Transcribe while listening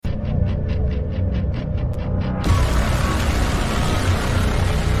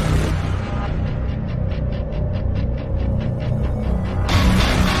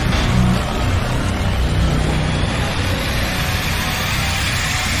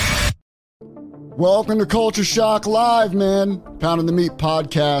Welcome to Culture Shock Live, man. Pounding the Meat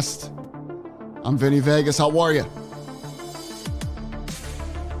podcast. I'm Vinny Vegas. How are you?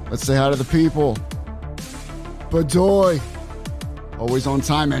 Let's say hi to the people. Badoy. Always on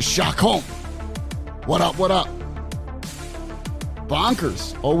time and Shock home. What up, what up?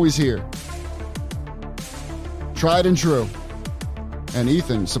 Bonkers. Always here. Tried and true. And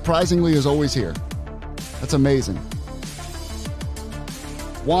Ethan, surprisingly, is always here. That's amazing.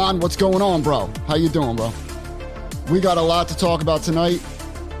 Juan, what's going on, bro? How you doing, bro? We got a lot to talk about tonight,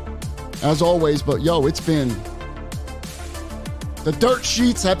 as always, but yo, it's been... The dirt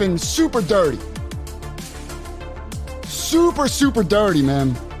sheets have been super dirty. Super, super dirty,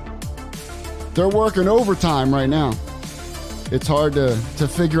 man. They're working overtime right now. It's hard to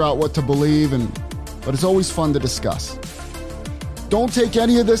figure out what to believe, but it's always fun to discuss. Don't take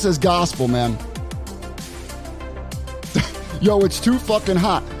any of this as gospel, man. Yo, it's too fucking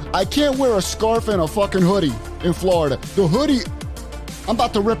hot. I can't wear a scarf and a fucking hoodie in Florida. The hoodie, I'm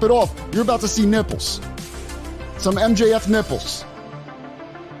about to rip it off. You're about to see nipples. Some MJF nipples.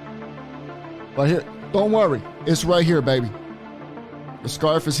 But here, don't worry. It's right here, baby. The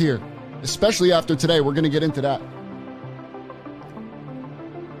scarf is here. Especially after today. We're going to get into that.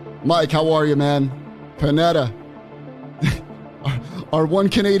 Mike, how are you, man? Panetta. Our one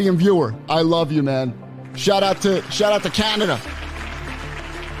Canadian viewer. I love you, man. Shout out to Canada.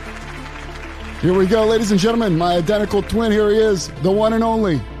 Here we go, ladies and gentlemen. My identical twin, here he is, the one and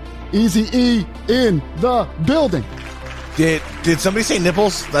only Easy E in the building. Did somebody say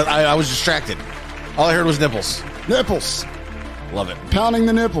nipples? I was distracted. All I heard was nipples. Nipples. Love it. Pounding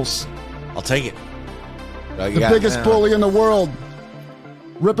the nipples. I'll take it. The biggest bully in the world.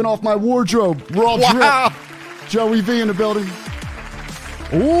 Ripping off my wardrobe. Raw drip. Joey V in the building.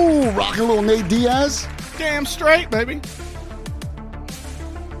 Ooh, rocking a little Nate Diaz. Damn straight, baby.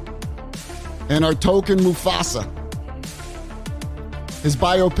 And our token Mufasa. His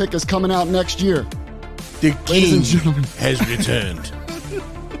biopic is coming out next year. The king has returned.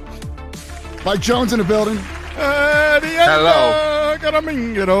 Mike Jones in the building. Hello.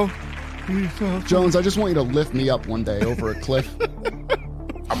 Jones, I just want you to lift me up one day over a cliff.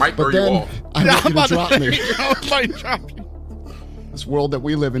 I might throw you off. I need you to drop me. I might drop you. This world that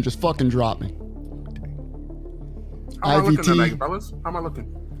we live in just fucking dropped me. How am I looking tonight, fellas? How am I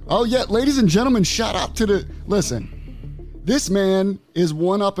looking? Oh, yeah. Ladies and gentlemen, shout out to the... Listen, this man is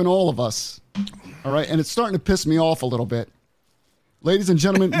one-upping all of us. All right? And it's starting to piss me off a little bit. Ladies and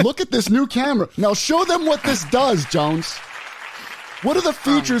gentlemen, look at this new camera. Now, show them what this does, Jones. What are the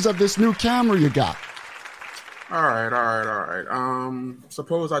features of this new camera you got? All right.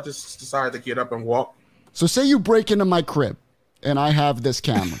 Suppose I just decide to get up and walk. So say you break into my crib, and I have this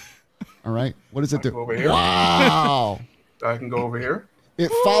camera. All right? What does it do? Over here. Wow. I can go over here.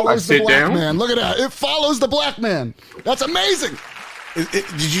 It follows the black down. man. Look at that. It follows the black man. That's amazing.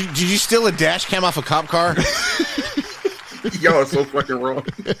 Did you steal a dash cam off a cop car? Y'all are so fucking wrong.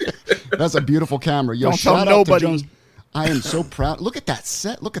 That's a beautiful camera. Yo, Don't shout tell out to nobody. Jones. I am so proud. Look at that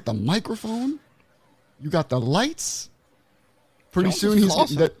set. Look at the microphone. You got the lights. Pretty Jones soon, is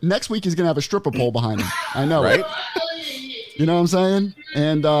awesome. next week he's going to have a stripper pole behind him. I know, Right? You know what I'm saying?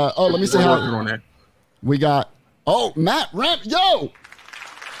 And, let me say We're working how on that. we got, Matt Ramp. Yo!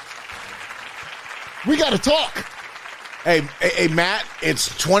 We got to talk. Hey, Matt, it's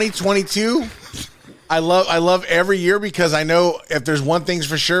 2022. I love every year because I know if there's one thing's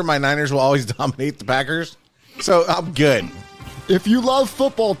for sure, my Niners will always dominate the Packers. So I'm good. If you love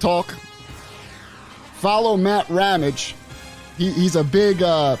football talk, follow Matt Ramage. He's a big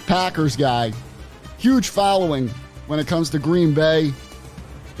Packers guy. Huge following when it comes to Green Bay.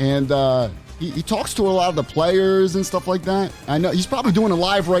 And he talks to a lot of the players and stuff like that. I know he's probably doing it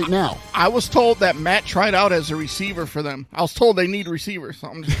live right now. I was told that Matt tried out as a receiver for them. I was told they need receivers.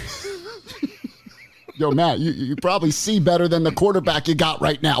 Yo, Matt, you probably see better than the quarterback you got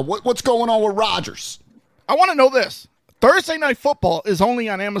right now. What's going on with Rodgers? I want to know this. Thursday Night Football is only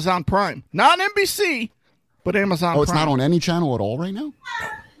on Amazon Prime. Not NBC, but Amazon Prime. Oh, it's not on any channel at all right now?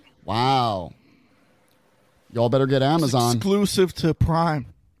 Wow. Y'all better get Amazon. Exclusive to Prime.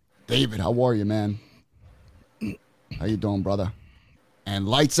 David, how are you, man? How you doing, brother? And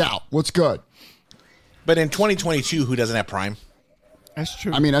lights out. What's good? But in 2022, who doesn't have Prime? That's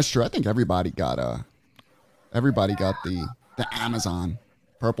true. I mean, that's true. I think everybody got the Amazon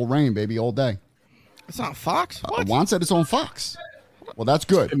Purple Rain, baby, all day. It's on Fox? What? Juan said it's on Fox. Well, that's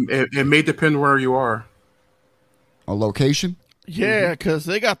good. It may depend where you are. A location? Yeah, because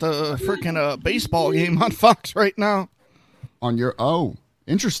they got the freaking baseball game on Fox right now. On your... Oh,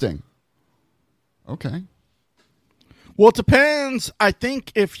 interesting. Okay. Well, it depends. I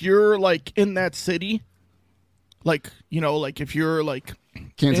think if you're like in that city, like if you're like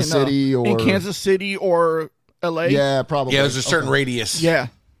Kansas City or in Kansas City or LA. Yeah, probably. Yeah, there's a certain radius. Yeah.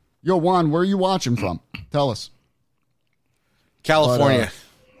 Yo, Juan, where are you watching from? Tell us. California.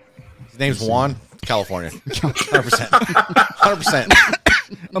 His name's Juan. California. 100%.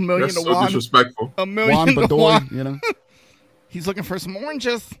 100%. A million That's to so one. disrespectful. A million Juan to Bedoy, one. you know. He's looking for some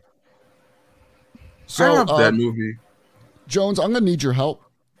oranges. I So, love that movie. Jones, I'm going to need your help.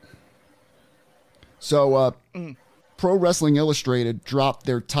 So, Pro Wrestling Illustrated dropped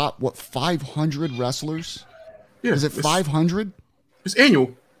their top, 500 wrestlers? Yeah, Is it 500? It's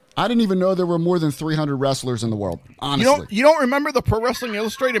annual. I didn't even know there were more than 300 wrestlers in the world, honestly. You don't remember the Pro Wrestling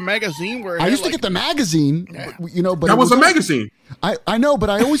Illustrated magazine where it I had, used to get the magazine, but That it was a magazine. I know, but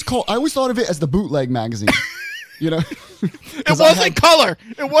I always thought of it as the bootleg magazine. It wasn't color.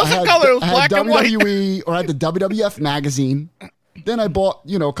 It wasn't color. It was black and white. WWE or I had the WWF magazine. Then I bought,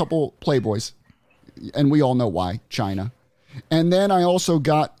 a couple Playboys, and we all know why, China. And then I also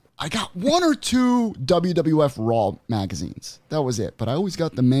got one or two WWF Raw magazines. That was it. But I always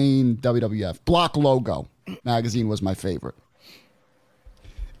got the main WWF Block Logo magazine was my favorite.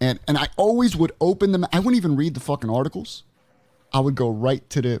 And I always would open them. I wouldn't even read the fucking articles. I would go right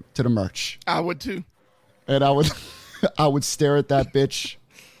to the merch. I would too. And I would stare at that bitch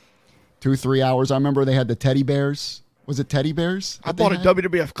 2-3 hours. I remember they had the teddy bears. Was it teddy bears? I bought a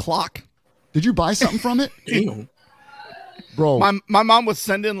WWF clock. Did you buy something from it? Damn. Bro. My mom would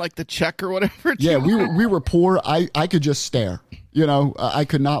send in like the check or whatever. Yeah, we were poor. I could just stare. I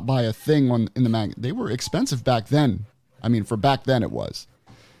could not buy a thing in the mag. They were expensive back then. I mean, for back then it was.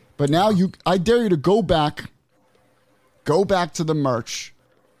 But now I dare you to go back to the merch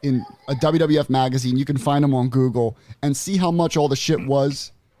in a WWF magazine. You can find them on Google and see how much all the shit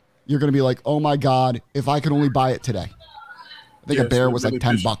was. You're going to be like, oh my God, if I could only buy it today. I think a bear was like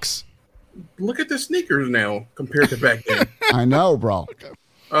 $10. Look at the sneakers now compared to back then. I know, bro.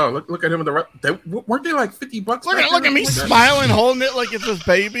 Oh, look at him in the right. Weren't they like $50? Look at me smiling, holding it like it's his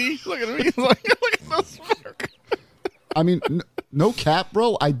baby. Look at me. Look at this. I mean, no cap,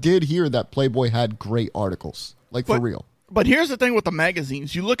 bro. I did hear that Playboy had great articles. For real. But here's the thing with the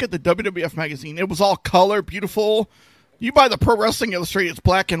magazines. You look at the WWF magazine, it was all color, beautiful. You buy the Pro Wrestling Illustrated, it's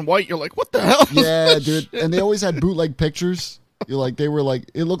black and white. You're like, what the hell? Yeah, dude. And they always had bootleg pictures. It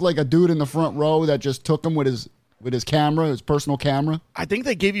looked like a dude in the front row that just took him with his camera, his personal camera. I think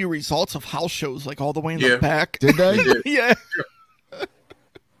they gave you results of house shows, like all the way in the back. Did they? Yeah.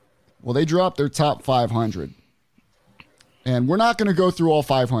 Well, they dropped their top 500. And we're not going to go through all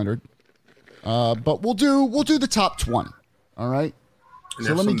 500. But we'll do the top 20. All right. And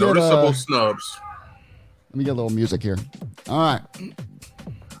so let me get noticeable snubs. Let me get a little music here. All right.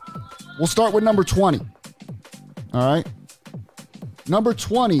 We'll start with number 20. All right. Number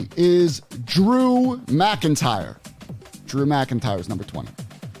 20 is Drew McIntyre. Drew McIntyre is number 20.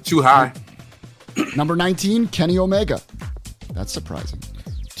 Too high. Number 19, Kenny Omega. That's surprising.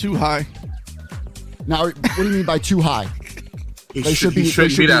 Too high. Now, what do you mean by too high? They should be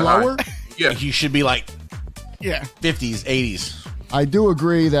lower? High. Yeah. He should be like 50s, 80s. I do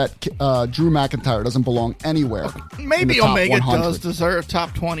agree that Drew McIntyre doesn't belong anywhere. Maybe in the top Omega 100. does deserve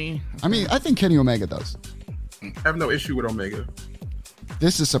top 20. I mean, I think Kenny Omega does. I have no issue with Omega.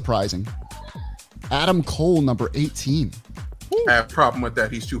 This is surprising. Adam Cole, number 18. I have a problem with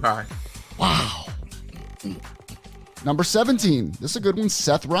that. He's too high. Wow. Number 17. This is a good one.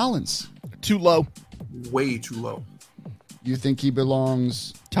 Seth Rollins. Too low. Way too low. You think he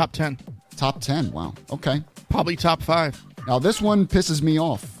belongs... Top 10. Top 10. Wow. Okay. Probably top 5. Now, this one pisses me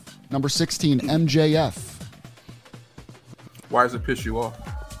off. Number 16, MJF. Why does it piss you off?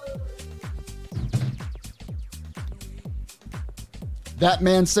 That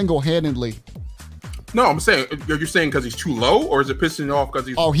man single-handedly... No, I'm saying, are you saying because he's too low, or is it pissing you off because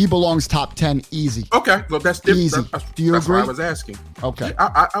he's... Oh, he belongs top 10 easy. Okay, well, that's different. Easy. Do you that's agree? What I was asking. Okay.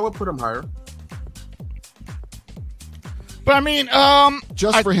 Yeah, I would put him higher. But I mean,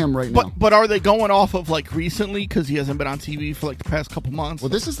 just for him right now. But are they going off of like recently because he hasn't been on TV for like the past couple months? Well,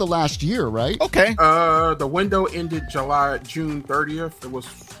 this is the last year, right? Okay. The window ended June 30th. It was,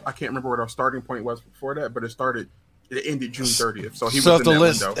 I can't remember what our starting point was before that, but it ended June 30th. So he was in that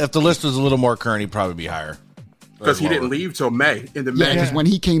window. If the list was a little more current, he'd probably be higher. Because he didn't leave till May. Into May. Yeah, because when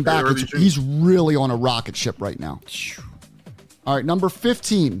he came back, he's really on a rocket ship right now. All right, number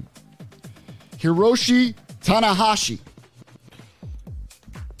 15, Hiroshi Tanahashi.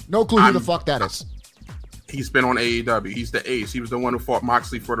 No clue who the fuck that is. He's been on AEW. He's the ace. He was the one who fought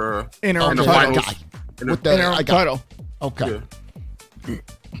Moxley for the interim finals. Interim title. Okay.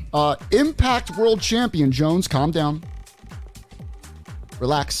 Yeah. Impact World Champion Jones, calm down.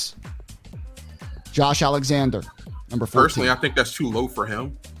 Relax. Josh Alexander, number 14. Personally, I think that's too low for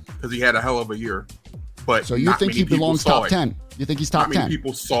him because he had a hell of a year. But So you think he belongs top 10? You think he's top 10? Not many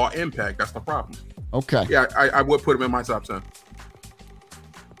people saw Impact. That's the problem. Okay. Yeah, I would put him in my top 10.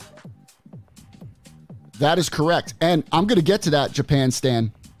 That is correct. And I'm going to get to that, Japan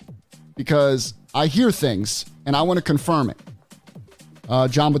Stan, because I hear things and I want to confirm it.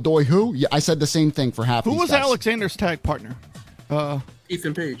 John Bedoy, who? Yeah, I said the same thing for half. Who was guys. Alexander's tag partner?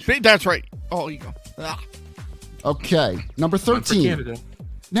 Ethan Page. That's right. Oh, you go. Ah. Okay, number One for 13. Canada.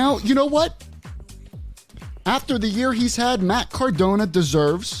 Now, you know what? After the year he's had, Matt Cardona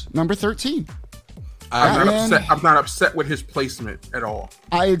deserves number 13. I'm Batman- not upset. I'm not upset with his placement at all.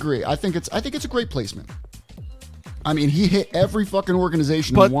 I agree. I think it's a great placement. I mean, he hit every fucking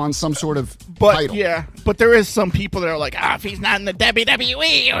organization But- and won some sort of But title. yeah, but there is some people that are like, if he's not in the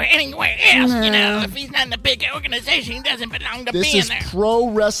WWE or anywhere else, if he's not in a big organization, he doesn't belong to This being is there. Pro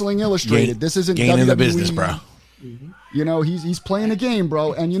Wrestling Illustrated. This isn't Gain in WWE. the business, bro. You know, he's playing a game,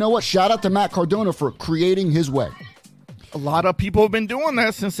 bro. And you know what? Shout out to Matt Cardona for creating his way. A lot of people have been doing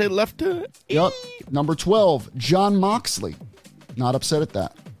that since they left the. Yep. Number 12, John Moxley. Not upset at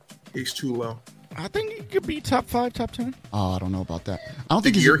that. He's too low. I think he could be top 5, top 10. Oh, I don't know about that. I don't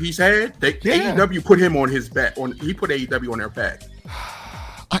The think year he's had, AEW put him on his back. He put AEW on their back.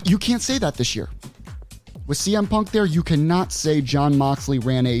 you can't say that this year. With CM Punk there, you cannot say John Moxley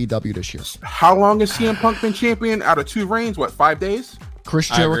ran AEW this year. How long has CM Punk been champion? Out of 2 reigns, what, 5 days?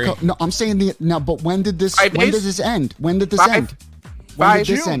 Chris I Jericho. agree. No, I'm saying but when did this 5 when days? did this end? When did this 5? end? When did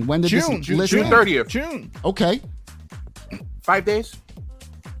this June. end? When did June, this June, list June end? 30th. June. Okay. 5 days?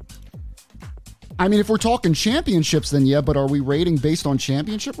 I mean, if we're talking championships, then yeah, but are we rating based on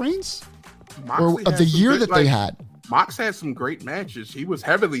championship reigns? Or Moxley of the had some year good, that they had? Mox had some great matches. He was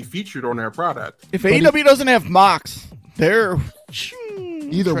heavily featured on their product. If AEW doesn't have Mox, they're.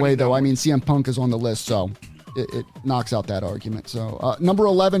 Either way, though, I mean, CM Punk is on the list, so it knocks out that argument. So, number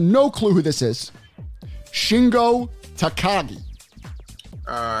 11, no clue who this is. Shingo Takagi.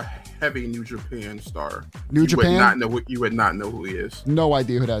 Heavy New Japan star. New Japan? You would not know who he is. No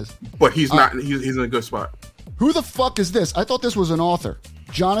idea who that is. But he's not. He's in a good spot. Who the fuck is this? I thought this was an author.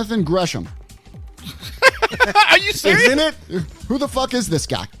 Jonathan Gresham. Are you serious? Isn't it? Who the fuck is this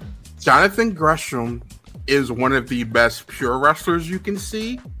guy? Jonathan Gresham is one of the best pure wrestlers you can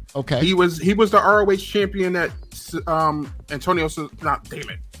see. Okay. He was the ROH champion that Antonio. Not damn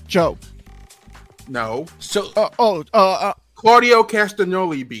it. Joe. No. So, Claudio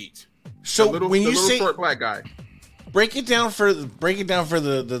Castagnoli beat. so The when you little say short black guy. break it down for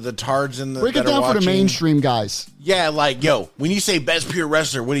the tards and the Break it that are down for the watching. mainstream guys. Yeah, like when you say best pure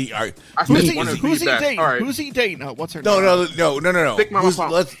wrestler, what do you? I Who's said he, one of who's the he best. dating? All right. Who's he dating? What's her No, name? no. Thick Mama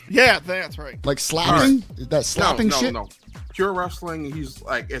Pump. Let's Yeah, that's right. Like slapping? That slapping shit? No. Pure wrestling. He's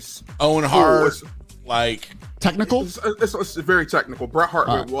like it's Owen cool. Hart, like Technical? It's very technical. Bret Hart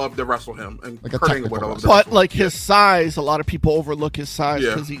would love to wrestle him, and Like a Kurt Angle technical would love to But wrestle him. like his size, a lot of people overlook his size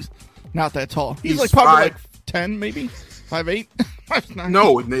Yeah. because he's not that tall. He's He's like probably 5'. like 10, maybe 5'8". 5'9".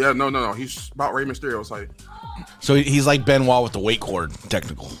 No. He's about Rey Mysterio's height. so he's like Benoit with the weight cord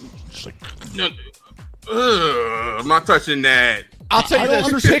technical. Just like I'm not touching that. I'll tell I you don't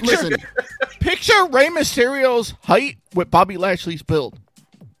this. understand. Picture, Listen, picture Rey Mysterio's height with Bobby Lashley's build.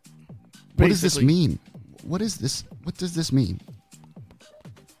 what does this Basically. mean? What is this? What does this mean?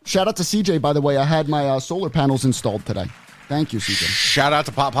 Shout out to CJ, by the way. I had my solar panels installed today. Thank you, CJ. shout out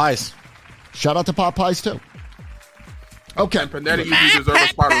to Pop Pies. Shout out to Pop Pies, too. Okay, And Panetti, you deserve a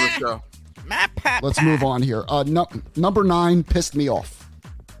spot on this show. My papa. let's move on here. Number 9 pissed me off.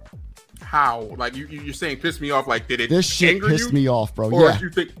 How? Like you're saying, piss me off. Like did it? This shit anger pissed you? me off, bro. Or Yeah. you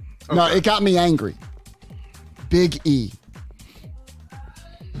think? No, Okay. it got me angry. Big E.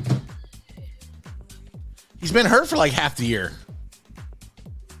 He's been hurt for like half the year.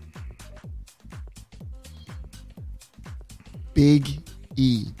 Big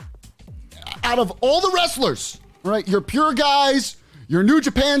E. Out of all the wrestlers, all right, your pure guys, your New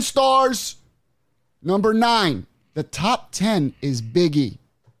Japan stars, number 9, the top 10 is Big E.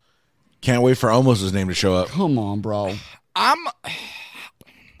 Can't wait for Omos' name to show up. Come on, bro. I'm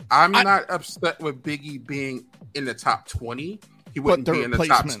not upset with Biggie being in the top 20. He wouldn't the be in the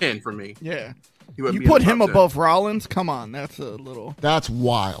top replacement. 10 for me. Yeah. He wouldn't You be in put the top him 10. above Rollins? Come on, that's a little. That's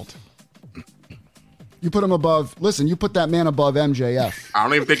wild. You put him above, listen, you put that man above MJF. I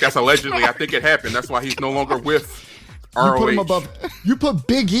don't even think that's allegedly. I think it happened. That's why he's no longer with You ROH. put him above, you put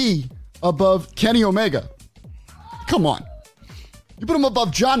Big E above Kenny Omega. Come on. You put him above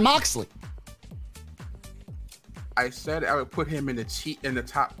John Moxley. I said I would put him in the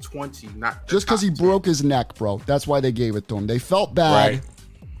top 20, not just because he broke his neck, bro. That's why they gave it to him. They felt bad. Right.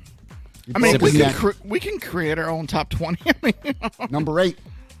 I mean, we can create our own top 20. Number 8,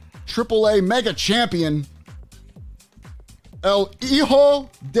 AAA Mega Champion, El Hijo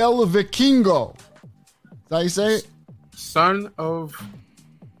del Vikingo. Is that how you say it? Son of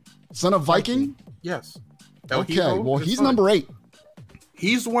Viking? Yes. Okay, well, he's number 8.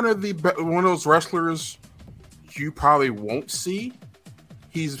 He's one of those wrestlers you probably won't see.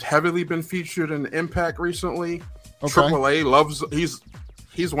 He's heavily been featured in Impact recently. Okay. AAA loves.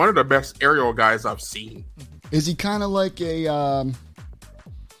 He's one of the best aerial guys I've seen. Is he kind of like a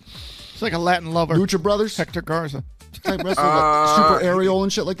It's like a Latin lover. Lucha Brothers Hector Garza. type wrestler, like super aerial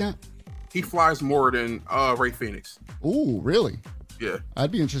and shit like that? He flies more than Ray Phoenix. Ooh, really? Yeah.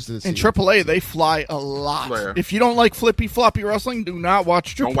 I'd be interested to see. In AAA, they fly a lot. Yeah. If you don't like flippy floppy wrestling, do not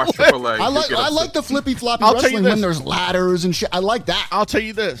watch AAA. Don't watch AAA. I like the flippy floppy I'll tell you wrestling this. when there's ladders and shit. I like that. I'll tell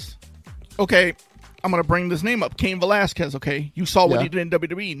you this. Okay, I'm going to bring this name up. Cain Velasquez, okay? You saw what Yeah. he did in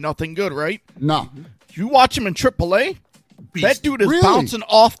WWE. Nothing good, right? No. You watch him in AAA, Beast. that dude is Really? bouncing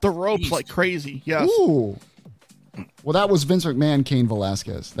off the ropes Beast. like crazy. Yes. Ooh. Well, that was Vince McMahon, Cain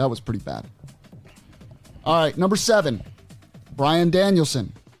Velasquez. That was pretty bad. All right, number 7, Bryan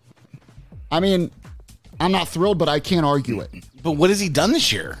Danielson. I mean, I'm not thrilled, but I can't argue it. But what has he done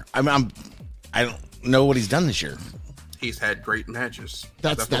this year? I mean, I don't know what he's done this year. He's had great matches.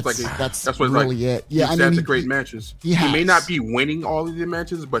 That's what really it. Yeah, he's I had mean, the great matches. he He has. may not be winning all of the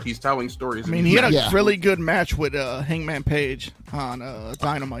matches, but he's telling stories. I mean, he had a Yeah. really good match with Hangman Page on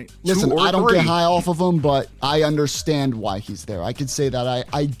Dynamite. Listen, 2 or I don't 3. get high off of him, but I understand why he's there. I could say that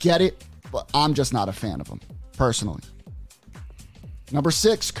I get it, but I'm just not a fan of him, personally. Number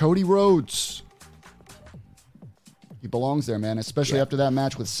 6, Cody Rhodes. He belongs there, man, especially after that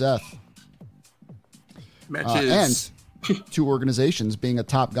match with Seth. matches. And 2 organizations, being a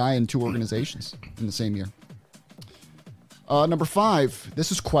top guy in 2 organizations in the same year. Number 5,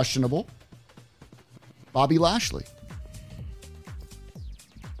 this is questionable. Bobby Lashley.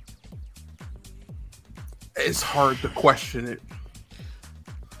 It's hard to question it.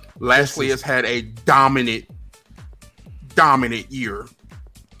 Lashley has had a dominant year.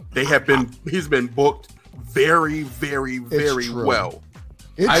 He's been booked very, very, very true. well.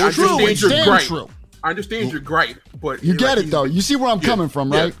 It's true. understand It's your damn gripe. true. I understand your gripe, but You get it, though. You see where I'm coming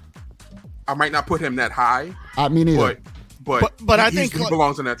from, right? I might not put him that high, Me neither. but I he think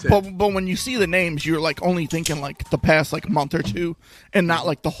belongs in that team. But when you see the names, you're like only thinking like the past like month or 2, and not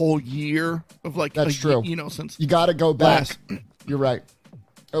like the whole year of like. That's true. You know, since You got to go back. last. You're right.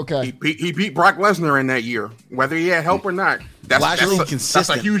 Okay. He beat Brock Lesnar in that year, whether he had help or not. That's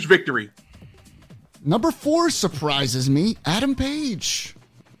consistent. a huge victory. Number 4 surprises me. Adam Page.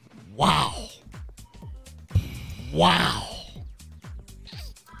 Wow.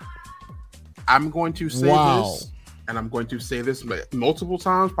 I'm going to say this, and I'm going to say this multiple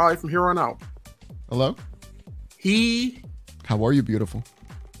times, probably from here on out. Hello? He How are you, beautiful?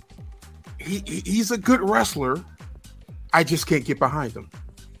 he's a good wrestler. I just can't get behind him.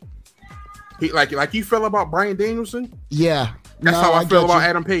 He like you feel about Bryan Danielson. Yeah. That's how I feel about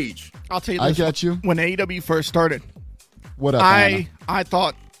Adam Page. I'll tell you I this. get you. When AEW first started, What up, Anna? I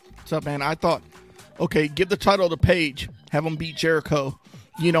thought, what's up, man? I thought, okay, give the title to Page, have him beat Jericho,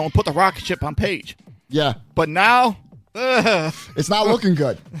 and put the rocket ship on Page. Yeah. But now, It's not looking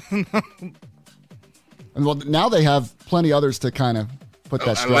good. And well, now they have plenty others to kind of put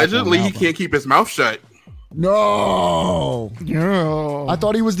that strap on Allegedly, now, he but- can't keep his mouth shut. No. yeah, I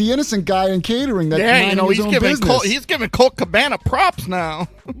thought he was the innocent guy in catering that minding his own business. he's giving Colt Cabana props now.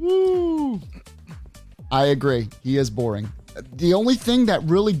 Woo. I agree. He is boring. The only thing that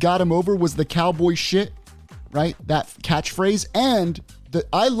really got him over was the cowboy shit, right? That catchphrase. And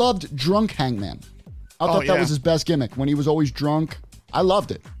I loved Drunk Hangman. I thought that was his best gimmick when he was always drunk. I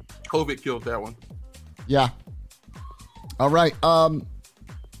loved it. COVID killed that one. Yeah. All right.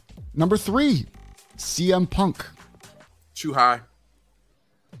 Number 3, CM Punk. Too high.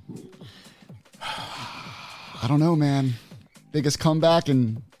 I don't know, man. Biggest comeback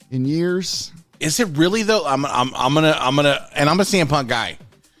in years. Is it really though? I'm gonna and I'm a CM Punk guy,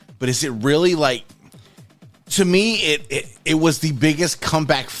 but is it really like? To me, it was the biggest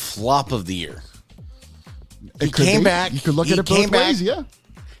comeback flop of the year. He came back. You could look at it both ways. Yeah.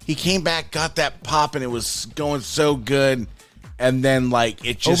 He came back, got that pop, and it was going so good, and then like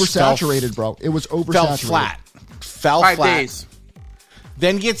it just Oversaturated, bro. It was oversaturated. fell flat. Fell 5 flat. days.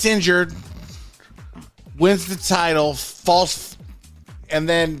 Then gets injured, wins the title, falls, and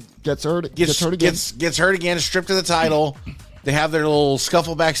then Gets hurt. gets hurt again. Gets hurt again. Stripped of the title. They have their little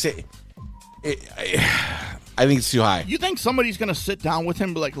scuffle backstage. I I think it's too high. You think somebody's going to sit down with him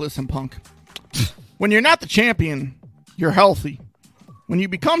and be like, listen, Punk, when you're not the champion, you're healthy. When you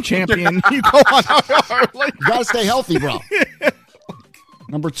become champion, you go on IR. Like, You gotta stay healthy, bro.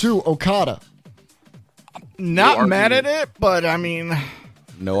 Number 2, Okada. not mad at it, but I mean,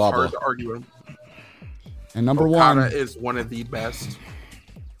 No Hard obble. to argue him. And number Okada 1, is one of the best.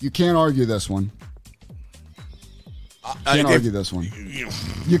 you can't argue this one. Can't argue this one.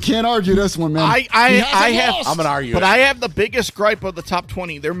 You can't argue this one, man. I He hasn't have, lost. I'm gonna argue. but it. I have the biggest gripe of the top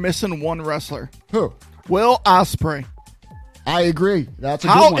 20. They're missing one wrestler, Who? Will Ospreay. I agree. That's a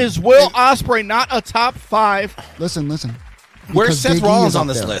good How one. is Will Ospreay not a top 5? Listen. Where's Because Seth Big E Rollins is on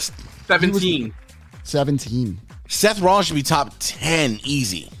up this there. list? 17. 17. Seth Rollins should be top 10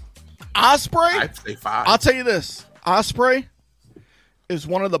 easy. Ospreay? I'd say 5. I'll tell you this. Ospreay is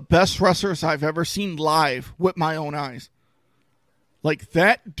one of the best wrestlers I've ever seen live with my own eyes. Like,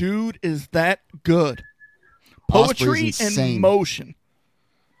 that dude is that good. Poetry Ospreay's and insane. motion.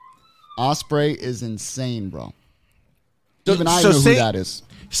 Ospreay is insane, bro. So- Even I so know say- who that is.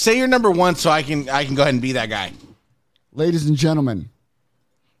 Say you're number 1 so I can go ahead and be that guy. Ladies and gentlemen,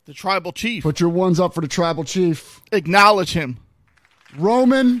 The tribal chief. put your ones up for the tribal chief, Acknowledge him.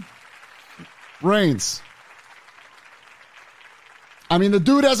 Roman Reigns. I mean, the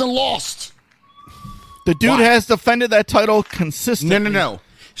dude hasn't lost. The dude Why? has defended that title consistently. No.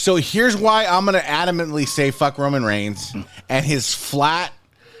 So here's why I'm going to adamantly say fuck Roman Reigns and his flat,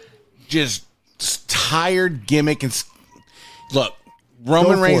 just tired gimmick. And look,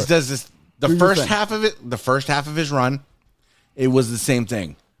 Roman for Reigns it. does this. The Do your first thing. half of it, the first half of his run, it was the same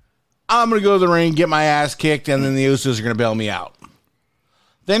thing. I'm going to go to the ring, get my ass kicked, and then the Usos are going to bail me out.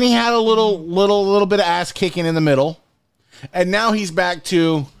 Then he had a little bit of ass kicking in the middle, and now he's back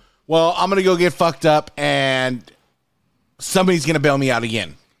to, well, I'm going to go get fucked up, and somebody's going to bail me out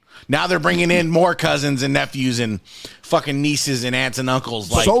again. Now they're bringing in more cousins and nephews and fucking nieces and aunts and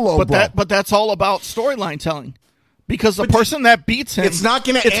uncles. Like, Solo, bro. But that's all about storyline telling. Because the person that beats him, it's not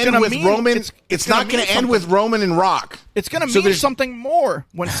going to end with Roman. It's not going to end with Roman and Rock. It's going to So mean there's- something more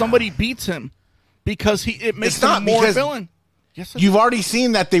when somebody beats him, because it makes It's not him more because villain. Yes, it You've already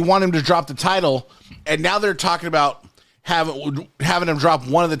seen that they want him to drop the title, and now they're talking about having him drop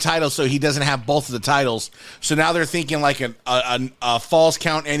one of the titles so he doesn't have both of the titles. So now they're thinking like a falls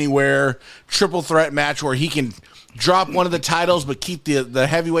count anywhere triple threat match where he can drop one of the titles but keep the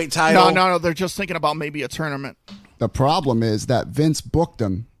heavyweight title. No. They're just thinking about maybe a tournament. The problem is that Vince booked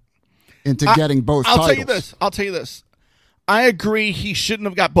him into getting both I'll titles. I'll tell you this. I agree he shouldn't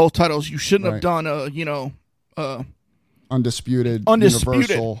have got both titles. You shouldn't have Right. done Undisputed, undisputed.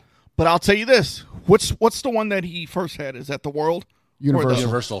 Universal. But I'll tell you this. What's the one that he first had? Is that the World?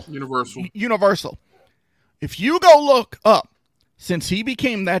 Universal. Universal. Universal. If you go look up, since he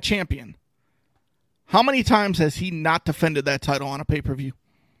became that champion, how many times has he not defended that title on a pay-per-view?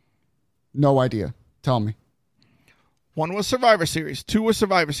 No idea. Tell me. 1 was Survivor Series. 2 was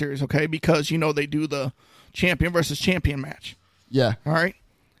Survivor Series, okay? Because, they do the champion versus champion match. Yeah. All right?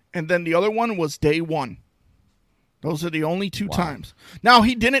 And then the other one was Day 1. Those are the only 2 times. Now,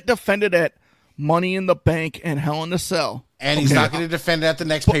 he didn't defend it at Money in the Bank and Hell in a Cell. And he's not going to defend it at the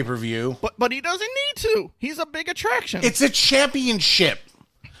next pay-per-view. But he doesn't need to. He's a big attraction. It's a championship.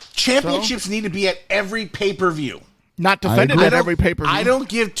 Championships need to be at every pay-per-view. Not defended agree. at every pay-per-view. I don't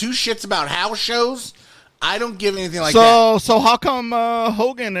give 2 shits about house shows. I don't give anything like so, that. So how come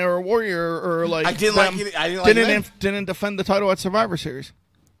Hogan or Warrior or like I didn't them like it. I didn't like them. didn't defend the title at Survivor Series?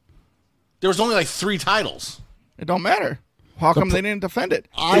 There was only like 3 titles. It don't matter. How come they didn't defend it?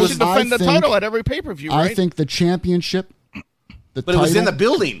 I- They should defend I the think- title at every pay-per-view, right? I think the championship, the But it was in the title,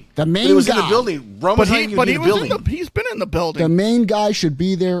 building. The main It was in guy. the building. Roman but Reigns he was in the was building. he's been in the building. the main guy should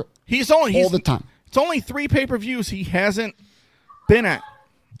be there he's all he's, the time. It's only 3 pay-per-views he hasn't been at.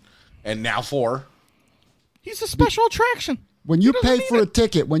 And now 4. He's a special attraction. When you doesn't pay need for it.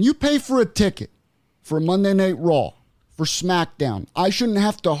 a ticket, for Monday Night Raw, for SmackDown, I shouldn't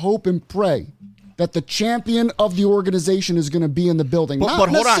have to hope and pray that the champion of the organization is going to be in the building. But Not hold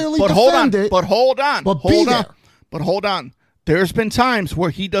on. necessarily But hold on. defend it, But hold on. but hold be on. there. But hold on. There's been times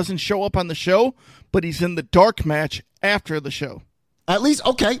where he doesn't show up on the show, but he's in the dark match after the show. At least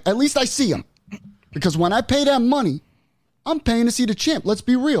I see him. Because when I pay that money, I'm paying to see the champ. Let's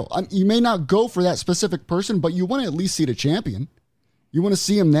be real. You may not go for that specific person, but you want to at least see the champion. You want to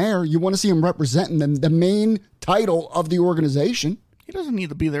see him there. You want to see him representing the main title of the organization. He doesn't need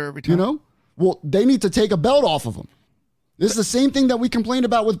to be there every time. Well, they need to take a belt off of him. This is the same thing that we complained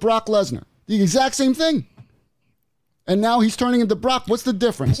about with Brock Lesnar. The exact same thing. And now he's turning into Brock. What's the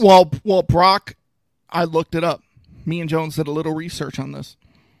difference? Well, Brock, I looked it up. Me and Jones did a little research on this.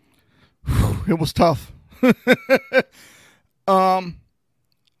 It was tough.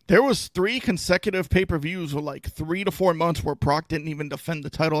 There was 3 consecutive pay-per-views with like 3 to 4 months where Brock didn't even defend the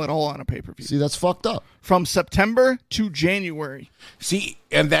title at all on a pay-per-view. See, that's fucked up. From September to January. See,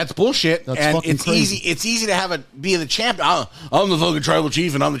 and that's bullshit. That's and fucking it's crazy. easy. It's easy to be the champion. I'm the fucking tribal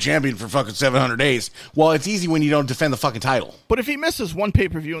chief, and I'm the champion for fucking 700 days. Well, it's easy when you don't defend the fucking title. But if he misses one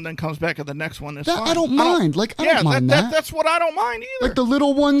pay-per-view and then comes back at the next one, it's fine. I don't mind. I don't mind that. That's what I don't mind either. Like the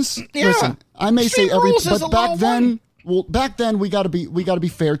little ones. Yeah. Listen, I may Extreme say every, Rules is but a back little then. one. Well, back then we got to be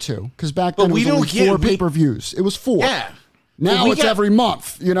fair too, because back then But it we was only don't get- 4 we- pay-per-views. It was 4. Yeah. Now We it's got- every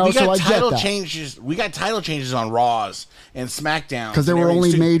month, We so got I get title that. changes. We got title changes on Raws and SmackDown Because there were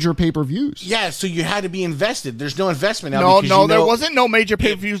only major pay-per-views. Yeah, so you had to be invested. There's no investment now. No, because there wasn't no major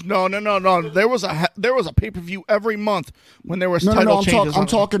pay-per-views. No. There was a pay-per-view every month when there was title changes. I'm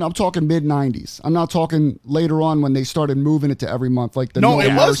talking mid-90s. I'm not talking later on when they started moving it to every month, like the No, No it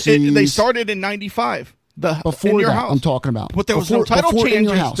was. Mercies. They started in '95. Before in your that, house. I'm talking about. But there was no title before In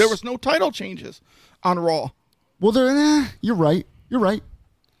Your changes. House. There was no title changes on Raw. Well, you're right.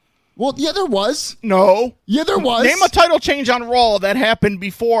 Well, yeah, there was. No. Yeah, there was. Name a title change on Raw that happened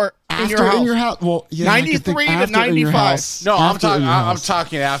before After In Your House. Well, yeah, I could think 93 to after In Your 95. House. No, I'm After In talking. Your I'm House.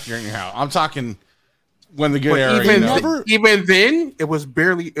 talking after In Your House. I'm talking when the good But era. even, you know? never- even then, it was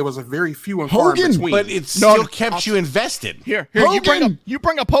a very few and far Hogan. between. But it still kept you invested. Here, Hogan. you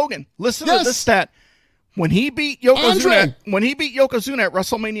bring up Hogan. Listen to Yes. this stat. When he beat Yokozuna Andre. at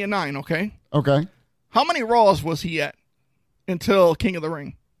WrestleMania 9, okay? Okay. How many Raws was he at until King of the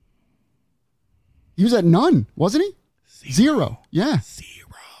Ring? He was at none, wasn't he? 0. Yeah. 0.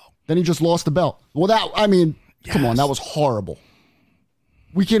 Then he just lost the belt. Well, come on, that was horrible.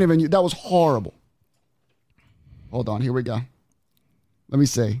 We can't even, that was horrible. Hold on, here we go. Let me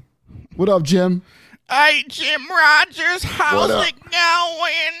see. What up, Jim? Hey, Jim Rogers, What how's up? it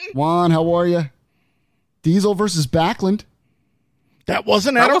going? Juan, how are you? Diesel versus Backlund. That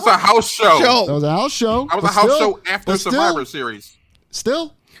wasn't that at was a house show. That was a house show. That was But a house still- show after but Survivor Series.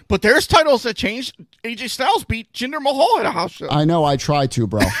 Still. But there's titles that changed. AJ Styles beat Jinder Mahal at a house show. I know. I try to,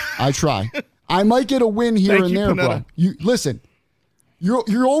 bro. I try. I might get a win here Thank and you, there, bro. Panetta. You listen.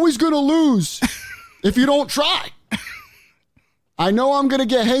 You're always gonna lose if you don't try. I know I'm gonna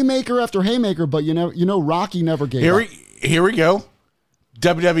get haymaker after haymaker, but you know Rocky never gave up. Here we go.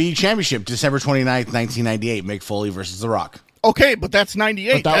 WWE Championship, December 29th, 1998. Mick Foley versus The Rock. Okay, but that's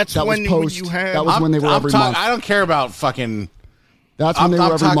 98. But That's that was when post. you had... That was when they were every month. I don't care about fucking. That's when I'm they were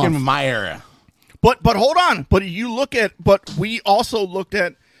every talking month. my era. But hold on. But we also looked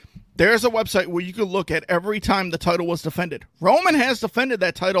at, there's a website where you could look at every time the title was defended. Roman has defended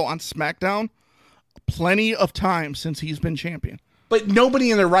that title on SmackDown plenty of times since he's been champion. But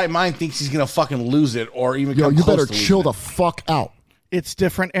nobody in their right mind thinks he's gonna fucking lose it or even Yo, come you close better to losing chill it. the fuck out. It's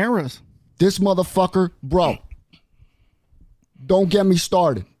different eras. This motherfucker, bro. Don't get me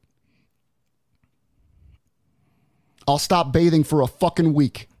started. I'll stop bathing for a fucking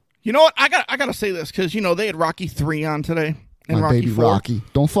week. You know what? I gotta say this because they had Rocky 3 on today and My Rocky baby 4. Rocky.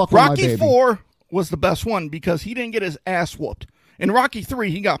 Don't fuck with my Rocky baby. 4 was the best one because he didn't get his ass whooped. In Rocky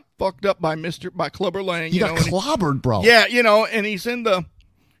 3, he got fucked up by Clubber Lang. He got and clobbered, bro. yeah, and he's in the,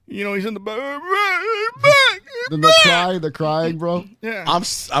 The crying, bro. yeah. I'm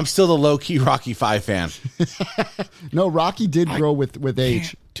still the low key Rocky 5 fan. No, Rocky did grow with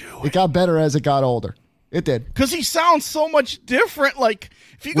age. It got better as it got older. It did. Because he sounds so much different. Like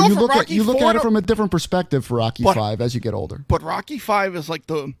if you Well, go you from look Rocky at you look 4 at it to- from a different perspective for Rocky But- 5 as you get older. but Rocky 5 is like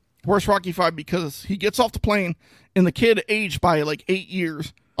the worst Rocky 5 because he gets off the plane and the kid aged by like 8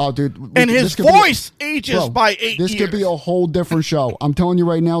 years. Oh, dude. And this his could be- voice ages Bro, by 8 This years. could be a whole different show. I'm telling you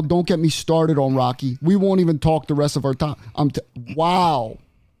right now, don't get me started on Rocky. We won't even talk the rest of our time. Wow.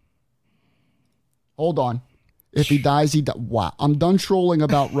 Hold on. If he dies, he dies. Wow. I'm done trolling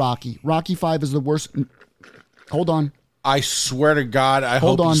about Rocky. Rocky 5 is the worst. Hold on. I swear to God, I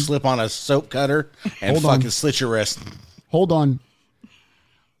Hold hope on. you slip on a soap cutter and Hold on. fucking slit your wrist. Hold on.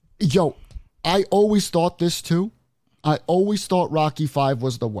 Yo, I always thought this too. I always thought Rocky 5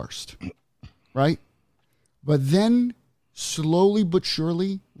 was the worst. Right? But then, slowly but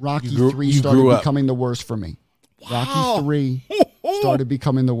surely, Rocky You grew- 3 you started grew up. becoming the worst for me. Rocky 3 started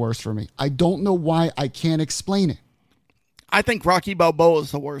becoming the worst for me. I don't know why. I can't explain it. I think Rocky Balboa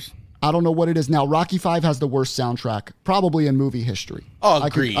is the worst. I don't know what it is now. Rocky 5 has the worst soundtrack, probably in movie history. Oh, I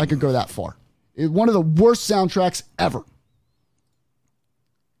agreed. could go that far. One of the worst soundtracks ever.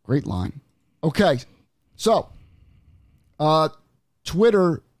 Great line. Okay, so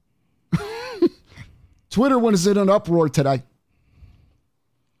Twitter was in an uproar today.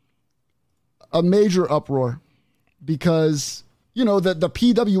 A major uproar because the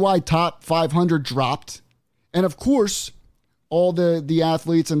PWI top 500 dropped And of course, all the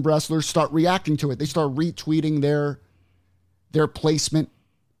athletes and wrestlers start reacting to it. They start retweeting their placement.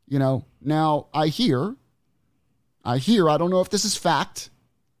 You know, now I hear, I don't know if this is fact.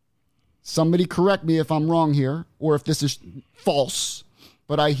 Somebody correct me if I'm wrong here, or if this is false,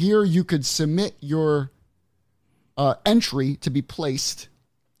 but I hear you could submit your entry to be placed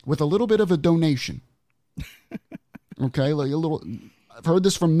with a little bit of a donation. Okay, like a little. I've heard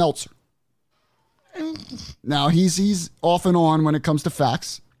this from Meltzer. Now he's off and on when it comes to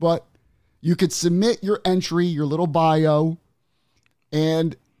facts, but you could submit your entry, your little bio,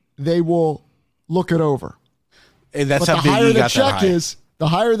 and they will look it over. And that's but how big you got that high. The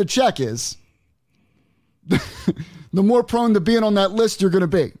higher the check is, the more prone to being on that list you're going to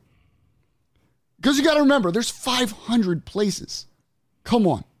be. Because you got to remember, there's 500 places. Come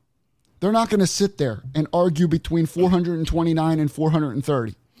on. They're not going to sit there and argue between 429 and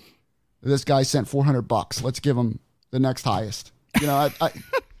 430. This guy sent $400. Let's give him the next highest. You know, I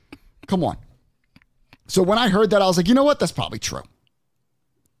come on. So when I heard that, I was like, you know what? That's probably true.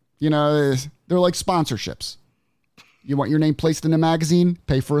 You know, they're like sponsorships. You want your name placed in the magazine?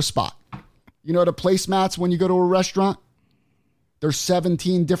 Pay for a spot. You know the placemats when you go to a restaurant? There's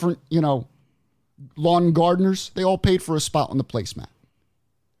 17 different, lawn gardeners. They all paid for a spot on the placemat.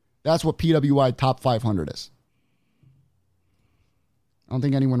 That's what PWI Top 500 is. I don't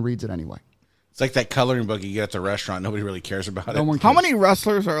think anyone reads it anyway. It's like that coloring book you get at the restaurant. Nobody really cares about it. No one cares. How many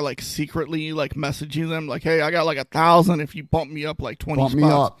wrestlers are like secretly like messaging them like, hey, I got like 1,000 if you bump me up like 20 Bump spots. me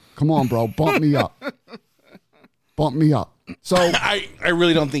up. Come on, bro. Bump me up. Bump me up. So I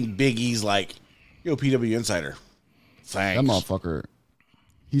really don't think Big E's like, yo, PW Insider. Thanks. that motherfucker,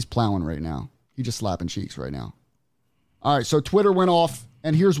 he's plowing right now. He's just slapping cheeks right now. All right, so Twitter went off,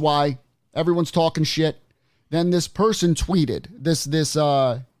 and here's why. Everyone's talking shit. Then this person tweeted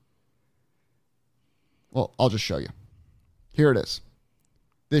well, I'll just show you. Here it is.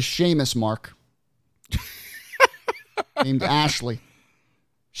 This Sheamus mark named Ashley.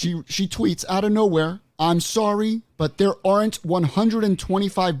 She tweets out of nowhere, I'm sorry, but there aren't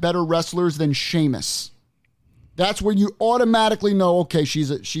 125 better wrestlers than Sheamus. That's where you automatically know, okay,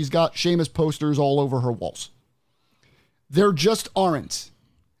 she's got Sheamus posters all over her walls. There just aren't.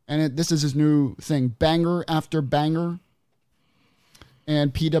 And this is his new thing, banger after banger,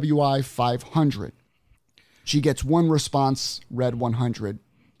 and PWI 500. She gets one response, red 100,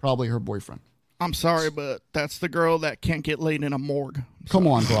 probably her boyfriend. I'm sorry, but that's the girl that can't get laid in a morgue. Come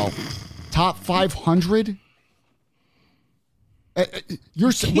on, bro. Top 500?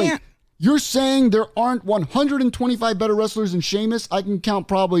 You're saying there aren't 125 better wrestlers than Sheamus? I can count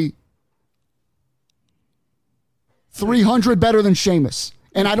probably 300 better than Sheamus.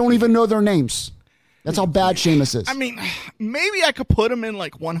 And I don't even know their names. That's how bad Sheamus is. I mean, maybe I could put him in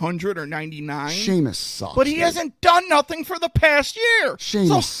like 100 or 99. Sheamus sucks. But he hasn't done nothing for the past year. Sheamus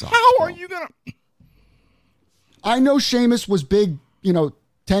so sucks, how bro. are you going to... I know Sheamus was big,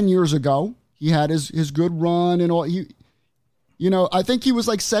 10 years ago. He had his good run and all. I think he was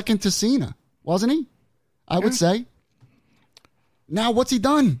like second to Cena, wasn't he? I would say. Now, what's he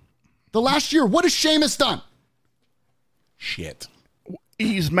done? The last year, what has Sheamus done? Shit.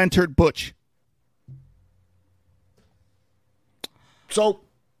 He's mentored Butch. So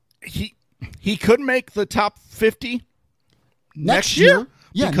he could make the top 50 next year.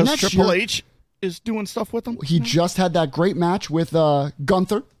 Yeah, because next Triple year. H is doing stuff with him. He just had that great match with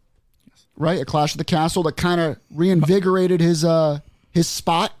Gunther, right? A Clash of the Castle that kind of reinvigorated his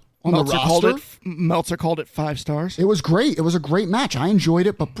spot on the roster. Meltzer called it 5 stars. It was great. It was a great match. I enjoyed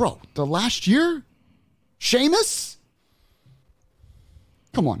it. But, bro, the last year, Sheamus?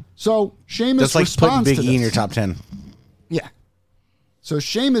 Come on. So, Sheamus That's like putting responds Big to E in this. your top 10. Yeah. So,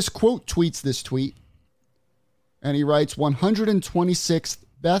 Sheamus quote tweets this tweet. And he writes, 126th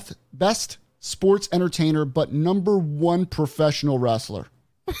best sports entertainer, but number 1 professional wrestler.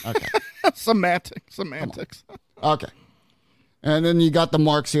 Okay. Semantics. Okay. And then you got the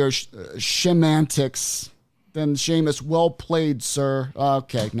marks here, semantics. Then Sheamus, well played, sir.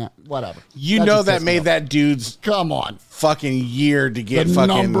 Okay, now whatever. That made that dude's come on fucking year to get the fucking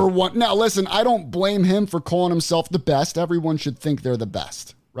number 1. Now listen, I don't blame him for calling himself the best. Everyone should think they're the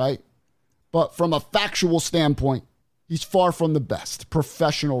best, right? But from a factual standpoint, he's far from the best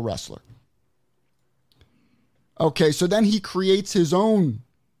professional wrestler. Okay, so then he creates his own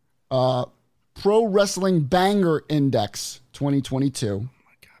Pro Wrestling Banger Index 2022.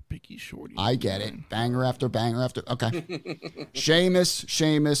 Big E Shorty. I get it. Banger after banger after. Okay. Sheamus,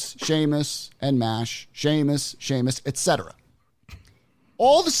 and MASH. Sheamus, etc.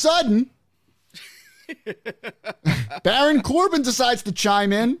 All of a sudden, Baron Corbin decides to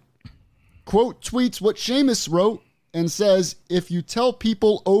chime in. quote tweets what Sheamus wrote and says, if you tell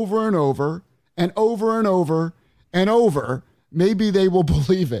people over and over and over and over and over, maybe they will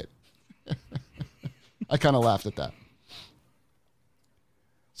believe it. I kind of laughed at that.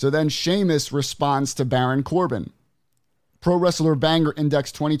 So then Sheamus responds to Baron Corbin. Pro Wrestler Banger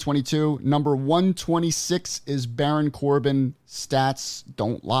Index 2022, number 126 is Baron Corbin. Stats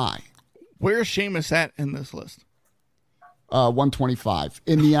don't lie. Where's Sheamus at in this list? 125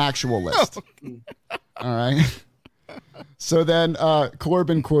 in the actual list. All right. So then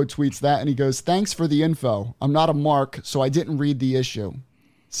Corbin quote tweets that and he goes, thanks for the info. I'm not a mark, so I didn't read the issue.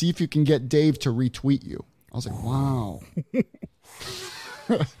 See if you can get Dave to retweet you. I was like, wow.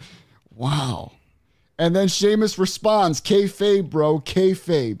 Wow. And then Sheamus responds, kayfabe, bro,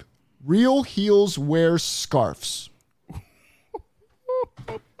 kayfabe. Real heels wear scarves.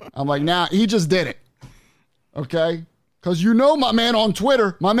 I'm like, nah, he just did it. Okay? Because you know my man on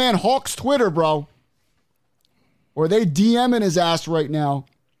Twitter, my man Hawk's Twitter, bro. Or they DMing his ass right now.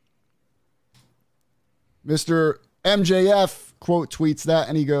 Mr. MJF quote tweets that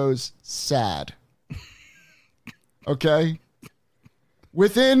and he goes, sad. Okay?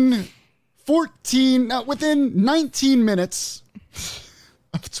 Within 19 minutes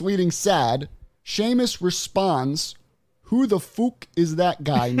of tweeting sad, Sheamus responds, who the fuck is that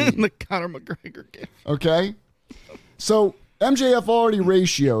guy? The Conor McGregor gift. Okay? So MJF already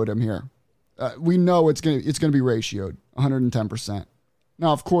ratioed him here. We know it's gonna be ratioed 110%.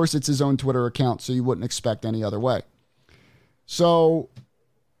 Now, of course, it's his own Twitter account, so you wouldn't expect any other way. So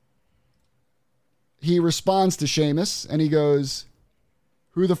he responds to Sheamus, and he goes,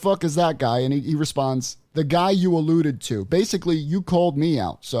 who the fuck is that guy? And he responds, the guy you alluded to. Basically, you called me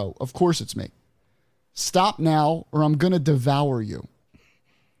out, so of course it's me. Stop now, or I'm going to devour you.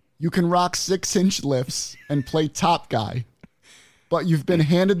 You can rock 6-inch lifts and play top guy, but you've been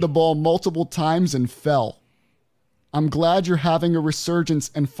handed the ball multiple times and fell. I'm glad you're having a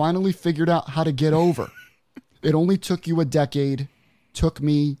resurgence and finally figured out how to get over. It only took you a decade. Took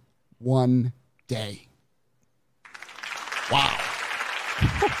me 1 day. Wow.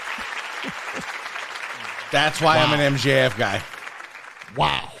 That's why I'm an MJF guy.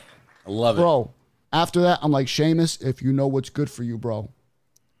 Wow. I love it. Bro, after that, I'm like, Sheamus, if you know what's good for you, bro,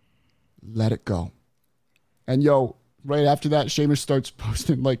 let it go. And yo, right after that, Sheamus starts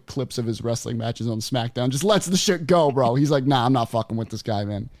posting like clips of his wrestling matches on SmackDown. Just lets the shit go, bro. He's like, nah, I'm not fucking with this guy,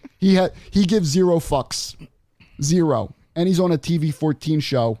 man. He gives 0 fucks. 0. And he's on a TV 14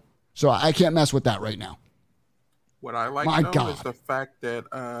 show. So I can't mess with that right now. What I like is the fact that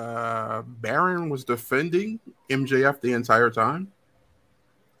Baron was defending MJF the entire time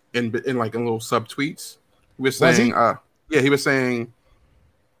in like in little subtweets. He was saying, he was saying,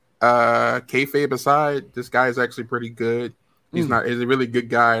 kayfabe aside, this guy is actually pretty good. He's a really good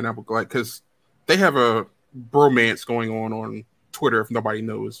guy, and I'm glad because they have a bromance going on Twitter. If nobody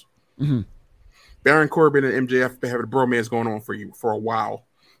knows, Baron Corbin and MJF have a bromance going on for a while,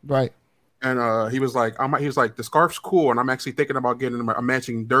 right? And he was like, the scarf's cool, and I'm actually thinking about getting a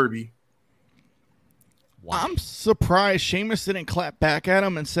matching derby. Wow. I'm surprised Sheamus didn't clap back at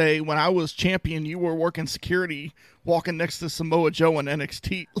him and say, when I was champion, you were working security, walking next to Samoa Joe in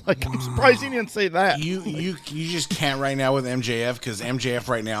NXT. Like, I'm surprised he didn't say that. You just can't right now with MJF because MJF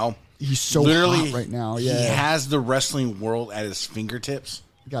right now, he's so literally hot right now. Yeah, he has the wrestling world at his fingertips.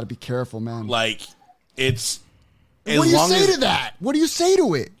 You got to be careful, man. Like, it's. What do you say to that? What do you say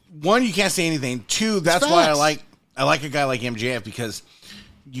to it? One, you can't say anything. Two, that's why I like a guy like MJF because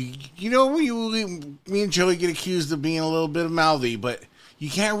you know me and Joey get accused of being a little bit of mouthy, but you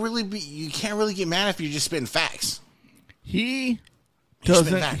can't really get mad if you're just spitting facts. He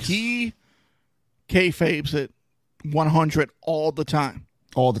doesn't. He kayfabes it 100 all the time.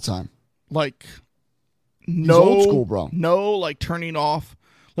 All the time. Like he's old school, bro. No, like turning off.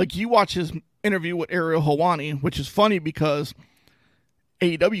 Like you watch his interview with Ariel Helwani, which is funny because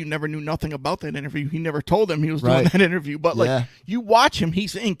AEW never knew nothing about that interview. He never told them he was doing that interview. But like you watch him,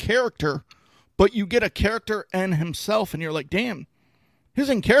 he's in character, but you get a character and himself, and you're like, damn, his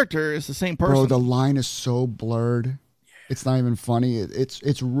in character is the same person. Bro, the line is so blurred. It's not even funny.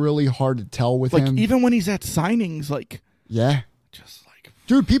 It's really hard to tell with him. Even when he's at signings, like just like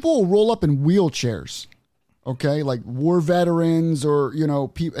dude, people will roll up in wheelchairs. Okay, like war veterans or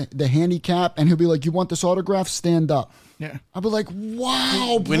the handicap, and he'll be like, "You want this autograph? Stand up." Yeah, I'll be like,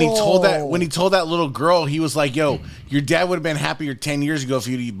 "Wow, bro." When he told that little girl, he was like, "Yo, your dad would have been happier 10 years ago if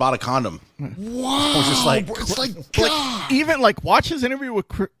you bought a condom." Wow, it's just like, it's like God. Even like watch his interview with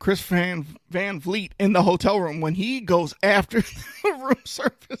Chris Van Vliet in the hotel room when he goes after the room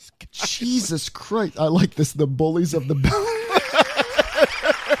service guy. Jesus Christ, I like this. The bullies of the.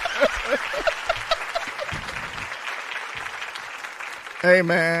 Hey,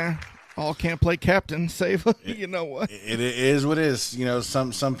 man. All can't play captain. Save. You know what? It is what it is. You know,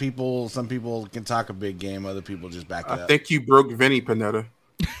 some people can talk a big game. Other people just back it up. I think you broke Vinny Panetta.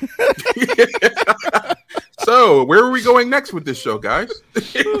 So where are we going next with this show, guys?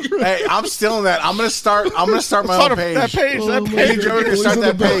 Hey, I'm still in that. I'm gonna start my own page. That page. Hey, Joe, gonna start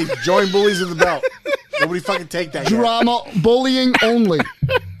that page. Join Bullies of the Belt. Nobody fucking take that. Drama, bullying only.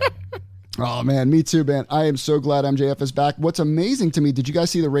 Oh, man, me too, man. I am so glad MJF is back. What's amazing to me, did you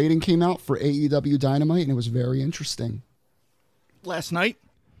guys see the rating came out for AEW Dynamite? And it was very interesting. Last night?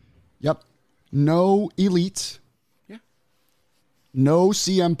 Yep. No Elite. Yeah. No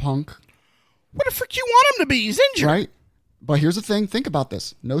CM Punk. What the frick you want him to be? He's injured. Right? But here's the thing. Think about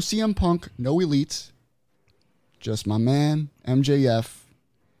this. No CM Punk, no Elite. Just my man, MJF.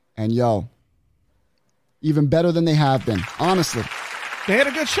 And yo, even better than they have been. Honestly. They had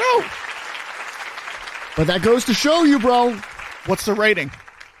a good show. But that goes to show you, bro. What's the rating?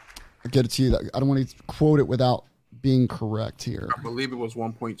 I'll get it to you. I don't want to quote it without being correct here. I believe it was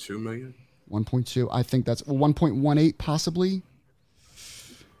 1.2 million. 1.2. I think that's 1.18 possibly.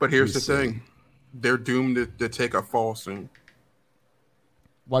 But here's the thing. They're doomed to take a fall soon.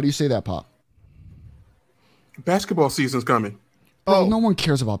 Why do you say that, Pop? Basketball season's coming. Bro, no one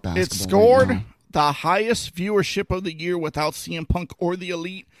cares about basketball. It scored right now. the highest viewership of the year without CM Punk or the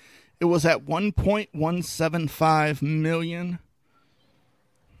Elite. It was at 1.175 million.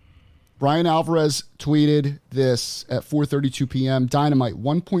 Brian Alvarez tweeted this at 4:32 p.m. Dynamite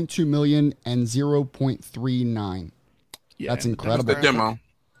 1.2 million and 0.39. Yeah, That's incredible. That's the demo.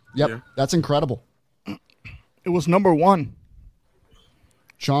 Yep, Yeah. that's incredible. It was number one.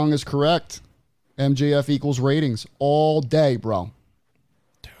 Chong is correct. MJF equals ratings all day, bro.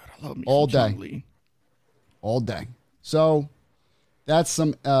 Dude, I love me All some Chong day. Lee. All day. So that's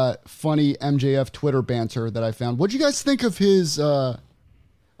some funny MJF Twitter banter that I found. What'd you guys think of his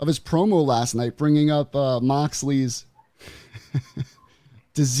promo last night, bringing up Moxley's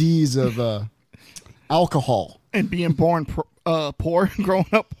disease of alcohol? And being born poor, growing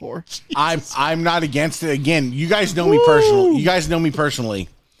up poor. I'm not against it. Again, you guys know me personally. You guys know me personally,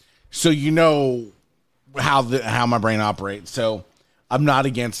 so you know how my brain operates. So I'm not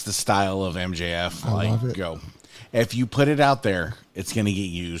against the style of MJF. I love it. Go. If you put it out there, it's gonna get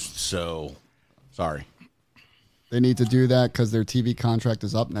used. So sorry. They need to do that because their TV contract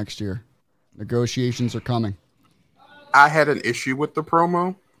is up next year. Negotiations are coming. I had an issue with the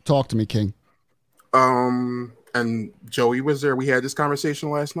promo. Talk to me, King. And Joey was there. We had this conversation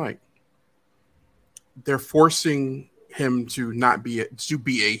last night. They're forcing him to not be a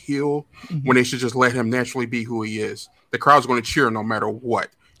heel when they should just let him naturally be who he is. The crowd's going to cheer no matter what.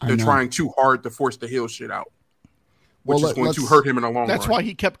 They're trying too hard to force the heel shit out, which is going to hurt him in the long run. That's why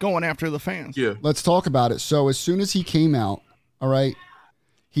he kept going after the fans. Yeah. Let's talk about it. So as soon as he came out, all right,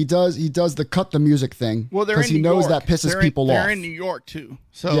 he does the cut the music thing. Well, they're in he New knows York. that pisses people off. They're in New York too.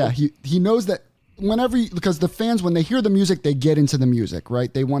 So yeah, he knows that because the fans, when they hear the music, they get into the music,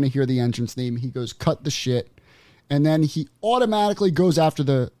 right? They want to hear the entrance theme. He goes, cut the shit. And then he automatically goes after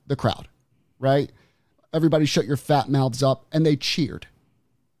the crowd, right? Everybody shut your fat mouths up. And they cheered.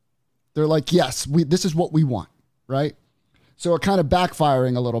 They're like, yes, this is what we want, right? So it kind of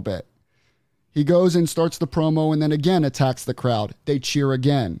backfiring a little bit. He goes and starts the promo and then again attacks the crowd. They cheer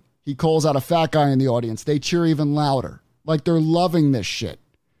again. He calls out a fat guy in the audience. They cheer even louder. Like they're loving this shit.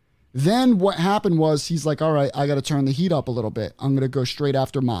 Then what happened was he's like, all right, I got to turn the heat up a little bit. I'm going to go straight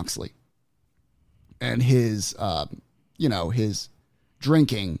after Moxley and his, his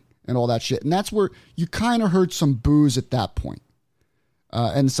drinking and all that shit. And that's where you kind of heard some boos at that point,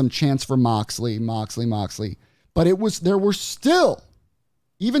 and some chants for Moxley. But there were still,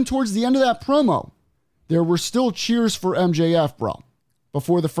 even towards the end of that promo, there were still cheers for MJF, bro,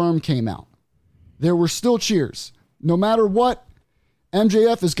 before the firm came out. There were still cheers. No matter what,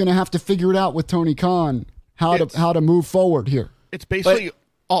 MJF is going to have to figure it out with Tony Khan how to move forward here. It's basically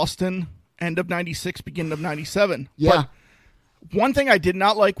Austin, end of 96, beginning of 97. Yeah. But one thing I did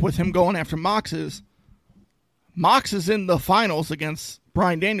not like with him going after Mox is in the finals against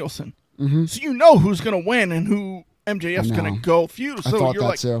Bryan Danielson. Mm-hmm. So you know who's going to win and who MJF's going to go feud. So I thought you're that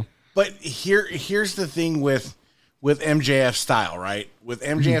like, too. But here's the thing with MJF style, right? With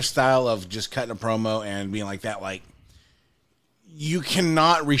MJF style of just cutting a promo and being like that, like, you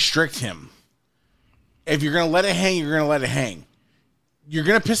cannot restrict him. If you're going to let it hang, you're going to let it hang. You're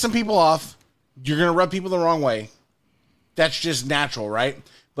going to piss some people off. You're going to rub people the wrong way. That's just natural, right?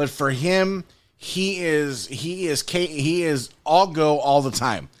 But for him, he is all go all the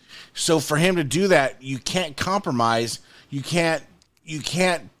time. So for him to do that, you can't compromise. You can't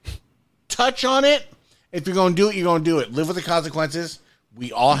touch on it. If you're going to do it, you're going to do it. Live with the consequences.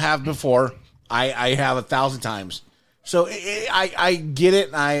 We all have before. I have 1,000 times. So I get it.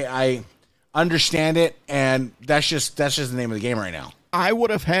 I understand it, and that's just the name of the game right now. I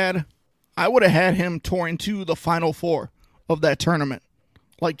would have had him touring to the Final Four of that tournament,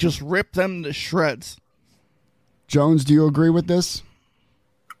 like just rip them to shreds. Jones, do you agree with this?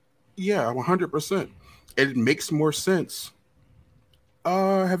 Yeah, 100%. It makes more sense.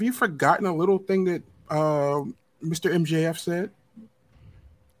 Have you forgotten a little thing that Mr. MJF said?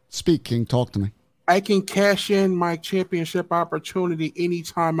 Speak, King. Talk to me. I can cash in my championship opportunity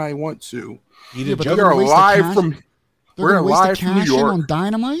anytime I want to. We're live from New York on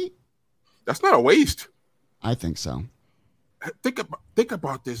Dynamite. That's not a waste. I think so. Think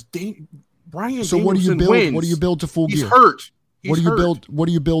about this. Brian. So what do you build? Wins. What do you build to full gear? He's hurt. What do you build? What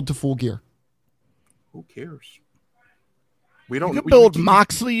do you build to full gear? Who cares? We don't. You could build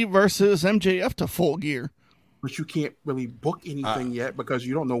Moxley versus MJF to full gear, but you can't really book anything yet because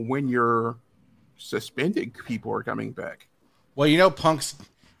you don't know when your suspended people are coming back. Well, Punk's.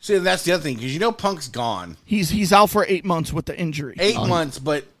 See, that's the other thing because Punk's gone. He's out for 8 months with the injury. 8 months,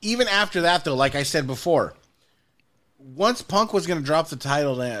 but even after that, though, like I said before, once Punk was going to drop the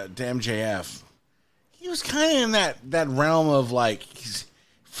title to MJF, he was kind of in that realm of like he's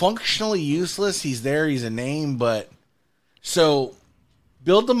functionally useless. He's there, he's a name, but so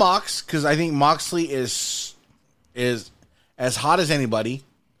build the Mox because I think Moxley is as hot as anybody.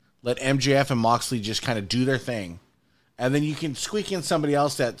 Let MJF and Moxley just kind of do their thing. And then you can squeak in somebody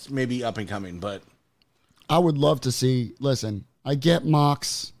else that's maybe up and coming. But I would love to see. Listen, I get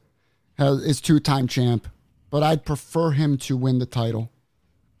Mox is 2-time champ, but I'd prefer him to win the title.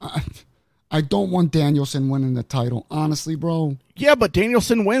 I don't want Danielson winning the title, honestly, bro. Yeah, but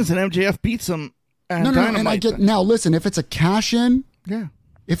Danielson wins and MJF beats him. No, and I get now. Listen, if it's a cash in, yeah.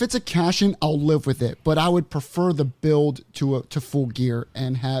 If it's a cash in, I'll live with it. But I would prefer the build to Full Gear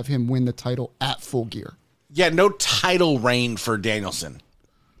and have him win the title at Full Gear. Yeah, no title reign for Danielson.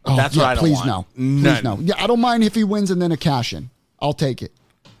 Oh, that's what I don't want. No. Please no. Yeah, I don't mind if he wins and then a cash in. I'll take it.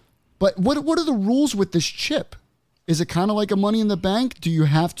 But what are the rules with this chip? Is it kind of like a Money in the Bank? Do you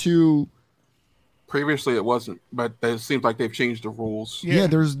have to? Previously, it wasn't, but it seems like they've changed the rules. Yeah,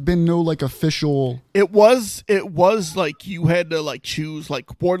 there's been no like official. It was like you had to like choose. Like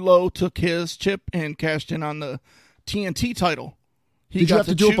Wardlow took his chip and cashed in on the TNT title. Did you have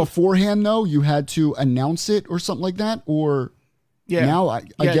to do it beforehand, though? You had to announce it or something like that? Or now I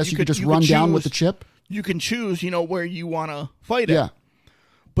guess you could just run down with the chip? You can choose, where you want to fight it. Yeah.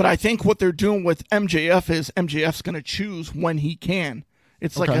 But I think what they're doing with MJF is MJF's going to choose when he can.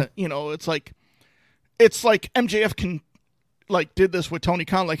 It's like it's like MJF can did this with Tony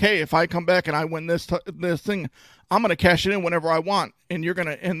Khan. Like, hey, if I come back and I win this thing, I'm going to cash it in whenever I want. And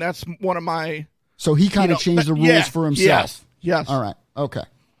and that's one of my. So he kind of changed the rules for himself. Yes. All right. Okay.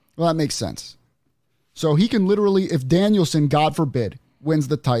 Well, that makes sense. So he can literally, if Danielson, God forbid, wins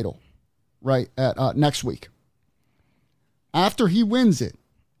the title, right, at next week, after he wins it,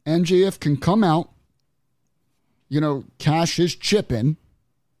 MJF can come out, cash his chip in,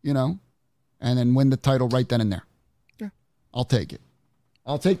 and then win the title right then and there. Yeah. I'll take it.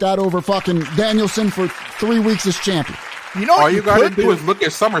 I'll take that over fucking Danielson for 3 weeks as champion. All you got to do is look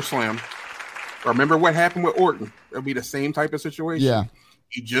at SummerSlam. Remember what happened with Orton? It'll be the same type of situation. Yeah.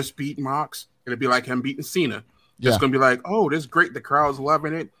 He just beat Mox. It'll be like him beating Cena. Yeah. It's going to be like, oh, this is great. The crowd's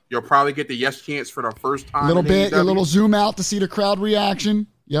loving it. You'll probably get the yes chance for the first time. A little zoom out to see the crowd reaction.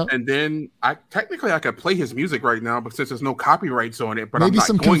 Yep. And then I could play his music right now, but since there's no copyrights on it, but maybe I'm not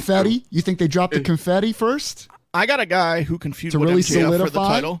some going confetti. To. You think they dropped the confetti first? I got a guy who can feud with really MJF solidify? for the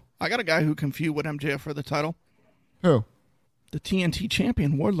title. I got a guy who can feud with MJF for the title. Who? The TNT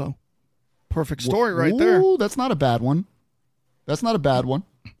champion, Wardlow. Perfect story right there. That's not a bad one.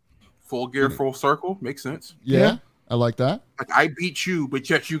 Full Gear, full circle. Makes sense. Yeah. I like that. Like, I beat you, but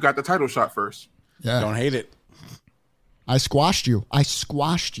yet you got the title shot first. Yeah. Don't hate it. I squashed you.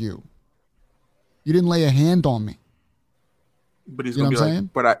 You didn't lay a hand on me. But he's You know going to be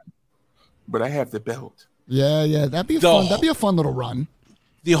what I'm like, but I have the belt. Yeah. That'd be a fun little run.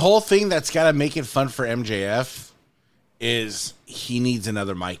 The whole thing that's got to make it fun for MJF is he needs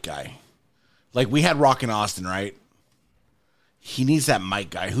another mic guy. Like we had Rock and Austin, right? He needs that mic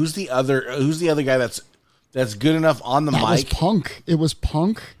guy. Who's the other guy that's good enough on the mic? It was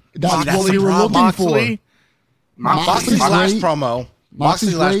Punk. That's that's what the we were problem. looking for. Moxley's last promo.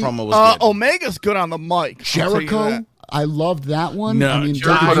 Moxley's last great. promo was good. Omega's good on the mic. Jericho, I loved that one. No, I mean,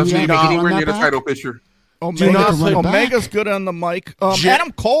 Jericho doesn't WWE even get anywhere on near the that title back. picture. Omega's good on the mic.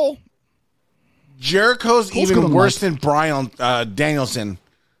 Adam Cole. Jericho's Cole's good even on worse mic. than Brian Danielson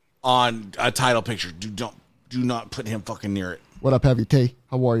on a title picture. Do not put him fucking near it. What up, Heavy T?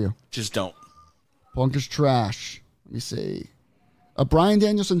 How are you? Just don't. Punk is trash. Let me see. A Bryan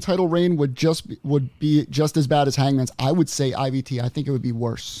Danielson title reign would be just as bad as Hangman's. I would say IVT. I think it would be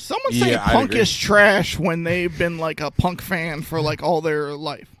worse. Someone say Punk is trash when they've been like a Punk fan for like all their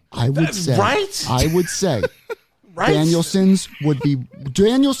life. I would say. Right? I would say. Right? Danielson's would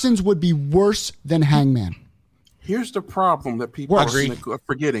be worse than Hangman. Here's the problem that people are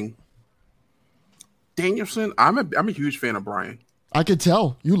forgetting. Danielson, I'm a huge fan of Bryan. I could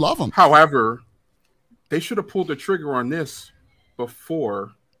tell. You love him. However, they should have pulled the trigger on this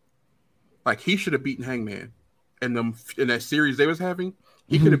before. Like, he should have beaten Hangman in that series they was having.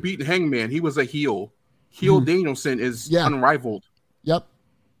 He could have beaten Hangman. He was a heel. Danielson is unrivaled. Yep.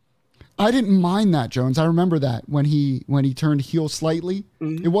 I didn't mind that, Jones. I remember that when he turned heel slightly.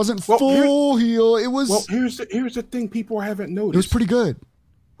 It wasn't full heel. It was. Well, here's the thing people haven't noticed. It was pretty good.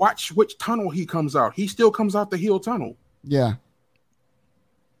 Watch which tunnel he comes out. He still comes out the heel tunnel. Yeah.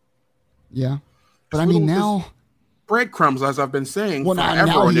 But I mean, now breadcrumbs, as I've been saying. Well,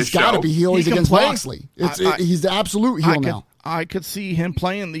 now he's got to be heel. He's against Moxley. He's the absolute heel now. I could see him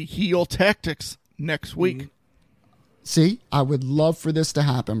playing the heel tactics next week. See, I would love for this to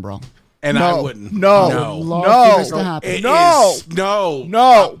happen, bro. And I wouldn't. For this to happen.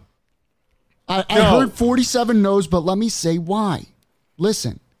 No. I heard 47 no's, but let me say why.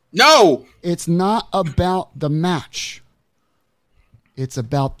 Listen. No. It's not about the match. It's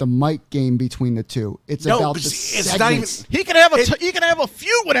about the mic game between the two. It's about the segments. He can have a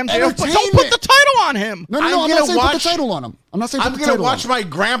feud with MJF, but don't put the title on him. No, I'm not saying put the title on him. I'm not saying put the title on him. I'm going to watch my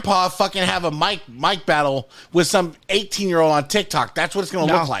grandpa fucking have a mic battle with some 18-year-old on TikTok. That's what it's going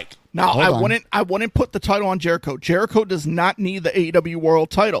to look like. No, I wouldn't put the title on Jericho. Jericho does not need the AEW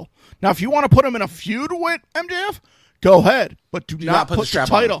World title. Now, if you want to put him in a feud with MJF, go ahead, but do not put the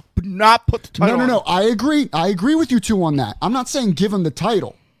title. Do not put the title. No. I agree. I agree with you two on that. I'm not saying give him the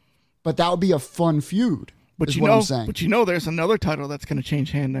title, but that would be a fun feud. But I'm saying. But there's another title that's going to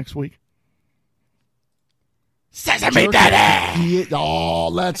change hand next week. Sesame Daddy. Oh,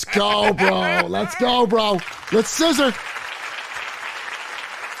 let's go, bro. Let's scissor.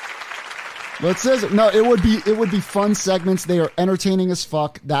 No, it would be fun segments. They are entertaining as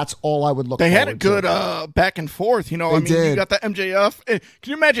fuck. That's all I would look for. They had a good back and forth. You got the MJF. Can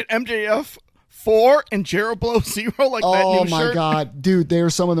you imagine MJF 4 and Jericho 0 like that new shirt? Oh my god, dude! They are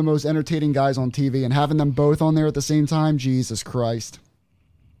some of the most entertaining guys on TV, and having them both on there at the same time, Jesus Christ,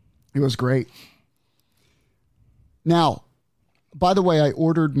 it was great. Now, by the way, I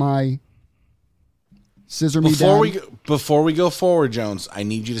ordered my scissor me down. Before we go forward, Jones, I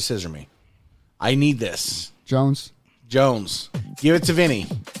need you to scissor me. I need this. Jones, give it to Vinny.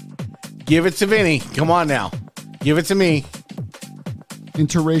 Come on now. Give it to me.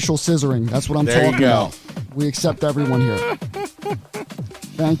 Interracial scissoring. That's what I'm talking about. We accept everyone here.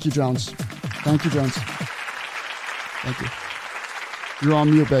 Thank you, Jones. Thank you. You're on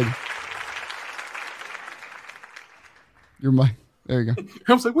mute, baby. There you go.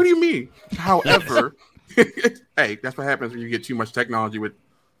 I was like, what do you mean? However, hey, that's what happens when you get too much technology with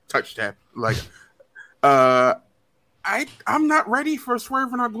touch tap. Like, I'm not ready for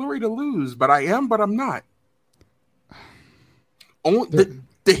Swerve and Our Glory to lose, but I am, but I'm not. Only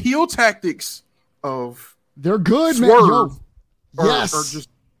the heel tactics of they're good, Swerve man.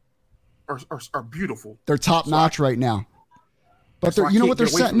 Are beautiful. They're top notch right now. But you know what they're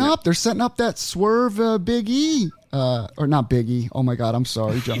setting up? They're setting up that Swerve Big E. Or not Big E. Oh my God, I'm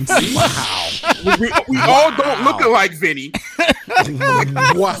sorry, Jones. Wow. we all don't look alike, Vinny.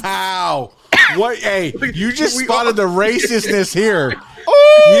 Wow. What? Hey, you just spotted the racistness here.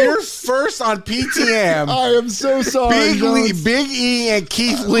 You're first on PTM. I am so sorry. Big E and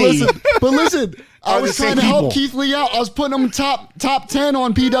Keith Lee. Listen, I was trying to help Keith Lee out. I was putting him top 10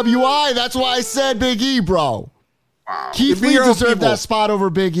 on PWI. That's why I said Big E, bro. Wow. Keith Lee deserved that spot over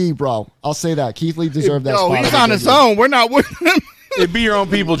Big E, bro. I'll say that. Keith Lee deserved that spot. He's on his own. We're not with him. It'd be your own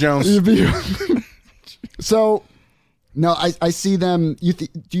people, Jones. So, no, I see them.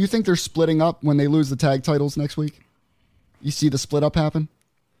 Do you think they're splitting up when they lose the tag titles next week? You see the split up happen?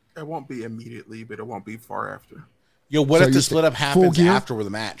 It won't be immediately, but it won't be far after. Yo, what if the split up happens after the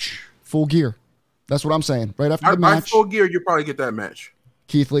match? Full Gear. That's what I'm saying. Right after the match. Full Gear, you probably get that match.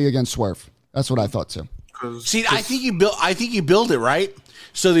 Keith Lee against Swerve. That's what I thought too. See, I think you build it right.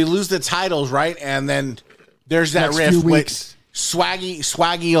 So they lose the titles, right? And then there's that rift with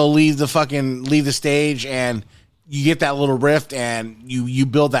Swaggy will leave the stage, and you get that little rift, and you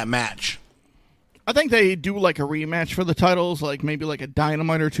build that match. I think they do like a rematch for the titles, like maybe like a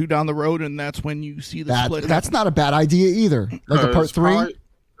Dynamite or two down the road, and that's when you see the split. That's not a bad idea either. Like a part 3.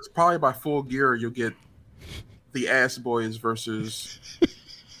 It's probably by Full Gear you'll get the Ass Boys versus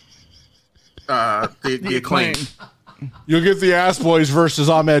the Acclaim. You'll get the Ass Boys versus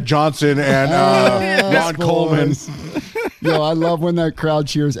Ahmed Johnson and Ron Coleman. Yo, I love when that crowd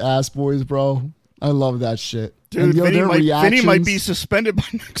cheers Ass Boys, bro. I love that shit. Dude, and, yo, Vinny might be suspended by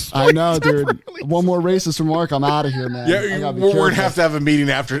next week. I know, dude. One more racist remark, I'm out of here, man. Yeah, we're going to have a meeting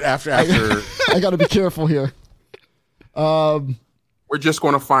after. I got to be careful here. We're just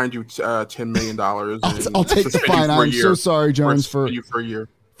going to find you $10 million. I'll take the fine. I'm so sorry, Jones, for a year.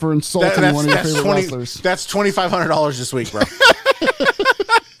 For insulting one of your favorite wrestlers. That's $2,500 this week, bro.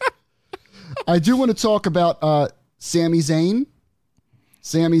 I do want to talk about Sami Zayn.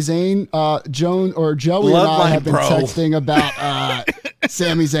 Sami Zayn, Joey Bloodline, and I have been bro. texting about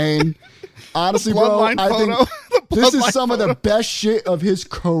Sami Zayn. Honestly, bro, Bloodline I photo. think this is some of the best shit of his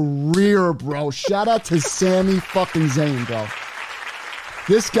career, bro. Shout out to Sami fucking Zayn, bro.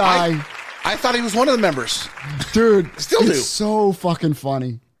 This guy, I thought he was one of the members. dude, Still do. it's so fucking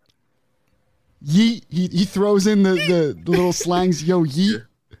funny. Yeet, he throws in the little slangs, yo, yeet.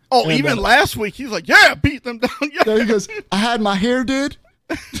 Oh, And, even last week, he's like, yeah, beat them down. Yeah. There he goes, I had my hair did.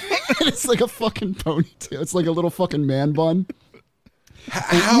 It's like a fucking ponytail. It's like a little fucking man bun.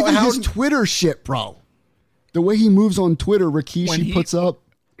 And even his Twitter shit, bro. The way he moves on Twitter, Rikishi puts up.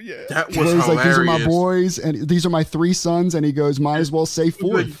 Yeah. That was Where he's hilarious. like, these are my boys, and these are my 3 sons, and he goes, might as well say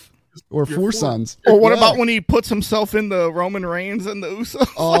 4th. Or 4 sons. Or what Yeah. about when he puts himself in the Roman Reigns and the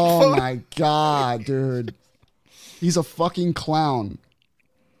Usos? Oh my god, dude. He's a fucking clown.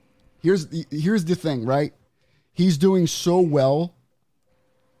 Here's the thing, right? He's doing so well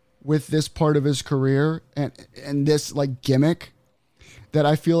with this part of his career and this like gimmick that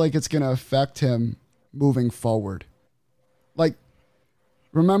I feel like it's going to affect him moving forward. Like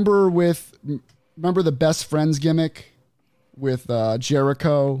remember the best friends gimmick with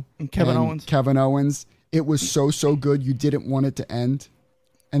Jericho and Kevin Owens. It was so good you didn't want it to end.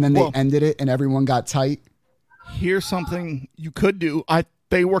 And then they ended it and everyone got tight. Here's something you could do.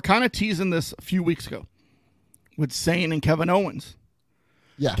 They were kind of teasing this a few weeks ago with Zayn and Kevin Owens.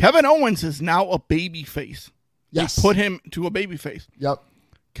 Yeah. Kevin Owens is now a baby face. Yes. They put him to a baby face. Yep.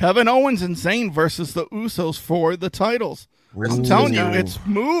 Kevin Owens and Zayn versus the Usos for the titles. I'm telling you, it's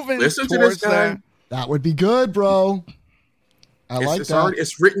moving Listen to towards this guy. that. That would be good, bro. I like that.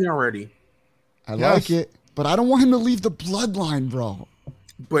 It's written already. I like it. But I don't want him to leave the bloodline, bro.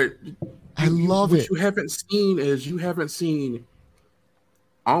 But I love what it. you haven't seen.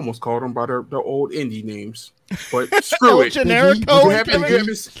 I almost called them by their old indie names, but screw El it. Generico.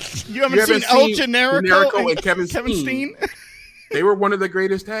 You haven't seen El Generico and Kevin Steen. They were one of the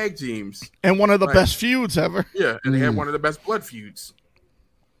greatest tag teams and one of the best feuds ever. Yeah, and they had one of the best blood feuds.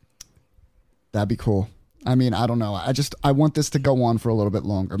 That'd be cool. I mean, I don't know. I want this to go on for a little bit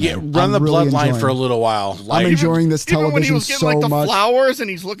longer. Man. Yeah, run the bloodline for a little while. I'm enjoying this television even when he was getting, so like, the much. Flowers and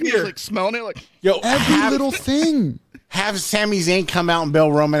he's looking, he's like smelling it, like every little thing. Have Sami Zayn come out and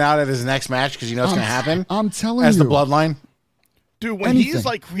bail Roman out at his next match because you know it's going to happen. I'm telling you, as the bloodline, dude. When he's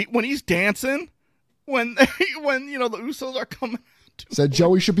like, when he's dancing, when the Usos are coming. Said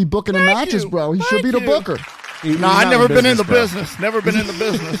Joey should be booking in matches, bro. He should be the booker. I've never been in the business. Never been in the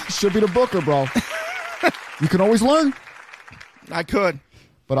business. Should be the booker, bro. You can always learn. I could.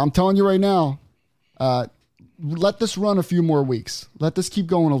 But I'm telling you right now, let this run a few more weeks. Let this keep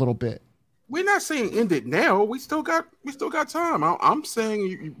going a little bit. We're not saying end it now. We still got time. I'm saying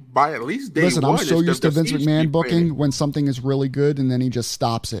you by at least day Listen, one. I'm so used to Vince McMahon booking when something is really good and then he just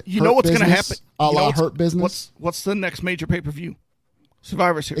stops it. You know what's going to happen? Hurt Business. What's the next major pay-per-view?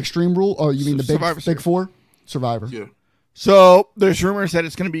 Survivor Series. Extreme Rule? Oh, you mean the big four? Survivor. Yeah. So there's rumors that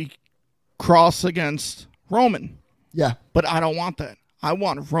it's going to be Cross against Roman. Yeah. But I don't want that. I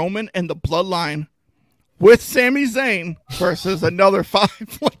want Roman and the Bloodline with Sami Zayn versus another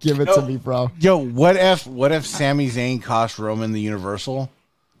 5. Give it to me, bro. Yo, what if Sami Zayn cost Roman the Universal?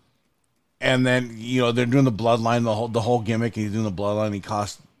 And then, they're doing the bloodline, the whole gimmick, and he's doing the bloodline, and he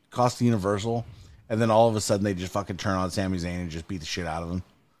cost the Universal. And then all of a sudden they just fucking turn on Sami Zayn and just beat the shit out of him.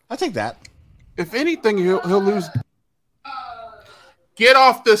 I take that. If anything, he'll lose. Get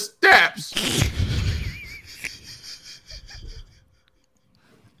off the steps.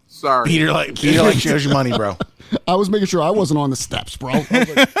 Sorry. Peter like shows you money, bro. I was making sure I wasn't on the steps, bro.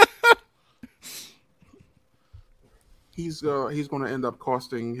 He's going to end up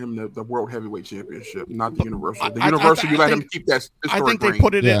costing him the World Heavyweight Championship, not the Universal. The Universal, you let him keep that. I think they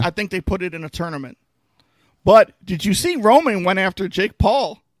put it in. I think they put it in a tournament. But did you see Roman went after Jake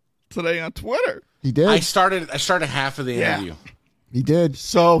Paul today on Twitter? He did. I started half of the interview. He did.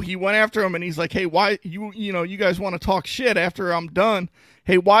 So he went after him, and he's like, "Hey, why you guys want to talk shit after I'm done?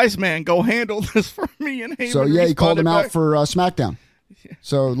 Hey, wise man, go handle this for me." And Heyman So yeah, he called him responded out back. for SmackDown.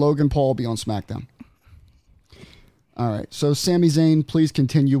 So Logan Paul will be on SmackDown. All right. So Sami Zayn, please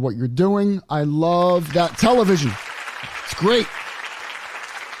continue what you're doing. I love that television. It's great.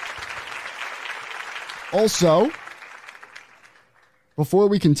 Also, before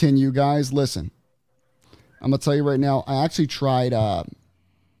we continue, guys, listen. I'm gonna tell you right now. I actually tried.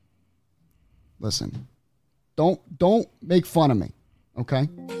 Listen, don't make fun of me, okay?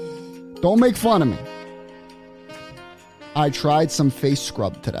 Don't make fun of me. I tried some face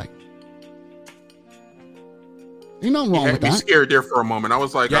scrub today. Ain't nothing wrong You with had me that. scared there for a moment. I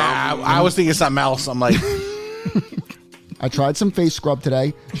was like, Yeah, I was thinking something else. I'm like, I tried some face scrub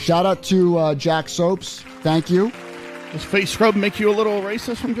today. Shout out to Jack Soaps. Thank you. Does face scrub make you a little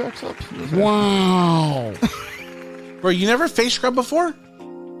racist from Jack Soaps? Wow. bro, you never face scrub before?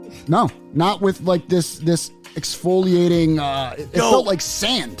 No, not with like this exfoliating. It Yo. felt like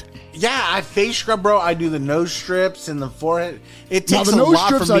sand. Yeah, I face scrub, bro. I do the nose strips and the forehead. It Now takes the a nose lot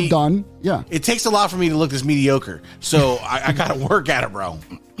strips for me. I've done. Yeah. It takes a lot for me to look this mediocre. So I got to work at it, bro.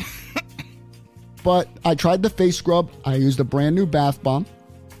 But I tried the face scrub. I used a brand new bath bomb.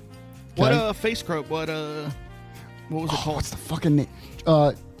 What face scrub? What was it called? What's the fucking name?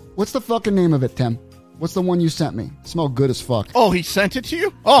 What's the fucking name of it, Tim? What's the one you sent me? It smelled good as fuck. Oh, he sent it to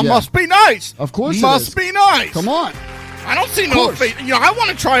you? Oh, Yeah. must be nice. Of course it must is. be nice. Come on. I don't see no course. face. I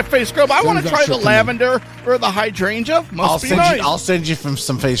want to try a face scrub. I Send want to that try shit the to me. lavender or the hydrangea. Must be nice. I'll send you from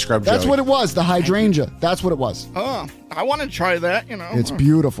some face scrub. That's Joey. what it was. The hydrangea. That's what it was. Oh, I want to try that. It's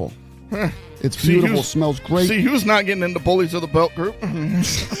beautiful. It's See beautiful. who's- Smells great. See who's not getting into Bullies of the Belt group.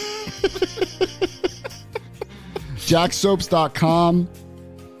 JackSoaps.com.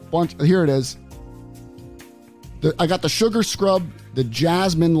 Here it is. I got the sugar scrub, the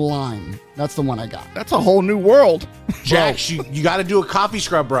jasmine lime. That's the one I got. That's a whole new world. Jax, you got to do a coffee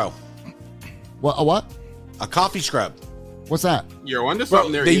scrub, bro. What? A what? A coffee scrub. What's that? you're onto Bro,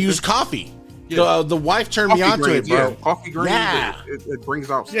 something there. they Ethan. use coffee. Yeah. The wife turned me coffee onto grains, it, bro. Yeah, coffee grains. Yeah. It brings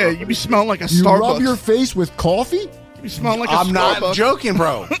out stuff. Yeah, you be smelling like a You Starbucks. rub your face with coffee? You be smelling like a I'm not Starbucks. joking,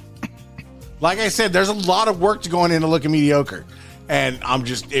 bro. Like I said, there's a lot of work to going into looking mediocre. And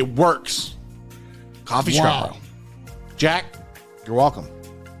it works. Coffee Wow. scrub, bro. Jack, you're welcome.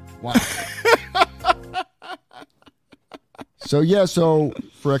 Wow. So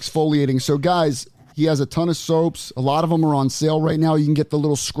for exfoliating. So guys, he has a ton of soaps. A lot of them are on sale right now. You can get the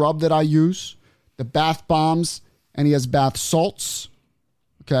little scrub that I use, the bath bombs, and he has bath salts.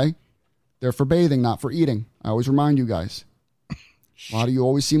 Okay. They're for bathing, not for eating. I always remind you guys. A lot of you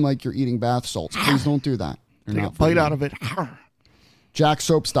always seem like you're eating bath salts. Please don't do that. They're Take a not for bite eating. out of it.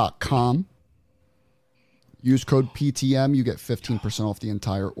 JackSoaps.com. Use code PTM. You get 15% off the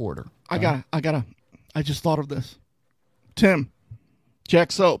entire order. I just thought of this. Tim,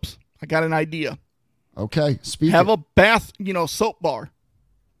 Jack Soaps. I got an idea. Okay. Speak. Have a bath, soap bar.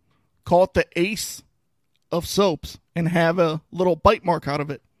 Call it the Ace of Soaps and have a little bite mark out of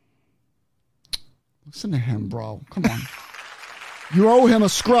it. Listen to him, bro. Come on. You owe him a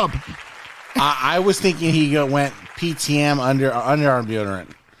scrub. I was thinking he went PTM underarm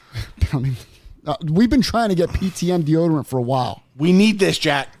deodorant. I mean, we've been trying to get PTM deodorant for a while. We need this,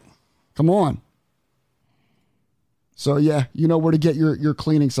 Jack. Come on. So, yeah, you know where to get your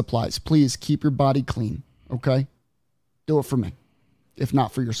cleaning supplies. Please keep your body clean, okay? Do it for me, if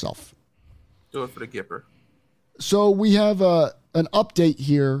not for yourself. Do it for the Gipper. So we have an update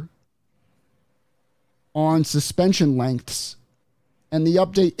here on suspension lengths. And the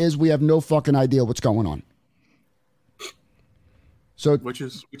update is we have no fucking idea what's going on. So Which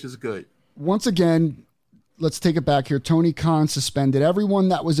is good. once again, let's take it back here. Tony Khan suspended everyone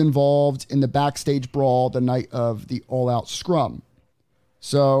that was involved in the backstage brawl the night of the all-out scrum.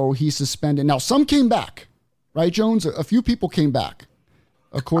 So he suspended. Now, some came back, right, Jones? A few people came back.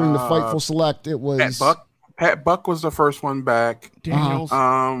 According to Fightful Select, it was... Pat Buck was the first one back. Daniels.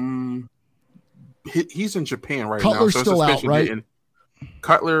 He's in Japan right Cutler's now. So still out, suspension right? didn't-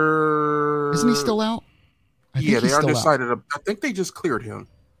 Cutler... Isn't he still out? I think Yeah, he's they are still out. decided. I think they just cleared him.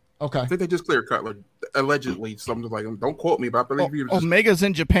 Okay. I think they just cleared Cutler. Allegedly, something like him. Don't quote me, but I believe he was just, Omega's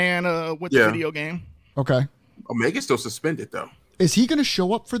in Japan with the Yeah. video game. Okay. Omega's still suspended though. Is he going to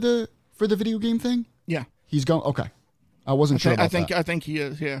show up for the video game thing? Yeah. He's going... Okay. I wasn't sure about that. I think he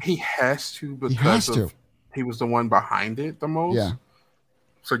is, yeah. He has to because has to. he was the one behind it the most. Yeah.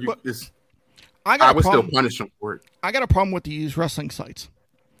 So But- it's I I got a would still problem. punish him for it. I got a problem with these wrestling sites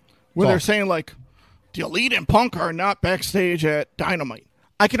where Talk. they're saying like the Elite and Punk are not backstage at Dynamite.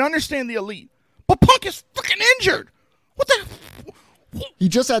 I can understand the Elite, but Punk is fucking injured. What the? He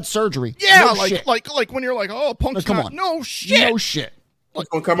just had surgery. Yeah, No shit. like when you're like, oh, Punk's Come not. on. No shit. No shit. He's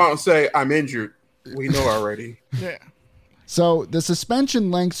gonna come out and say, "I'm injured." We know already. Yeah. So the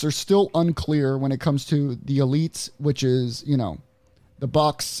suspension lengths are still unclear when it comes to the elites, which is, the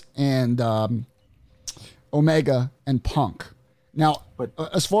Bucks and Omega and Punk. Now,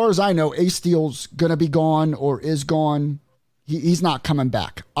 as far as I know, Ace Steel's gonna be gone or is gone. He's not coming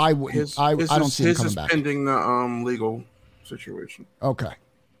back. I don't see him coming back. His is pending the legal situation. Okay.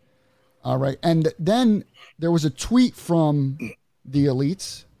 All right. And then there was a tweet from the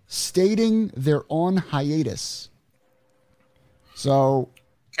elites stating they're on hiatus. So,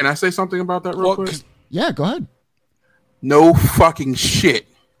 can I say something about that real quick? Yeah, go ahead. No fucking shit.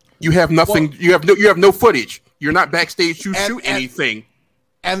 You have nothing. Well, you have no footage. You're not backstage to shoot anything.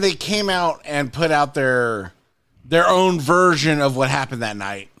 And they came out and put out their own version of what happened that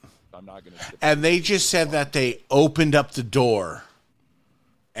night. And they just said that they opened up the door,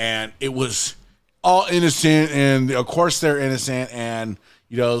 and it was all innocent. And of course they're innocent. And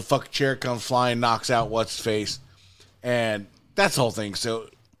the fucking chair comes flying, knocks out what's his face, and that's the whole thing. So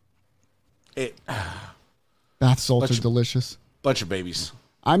bath salts are delicious. Bunch of babies.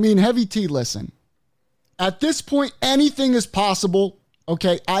 I mean, Heavy T, listen. At this point, anything is possible.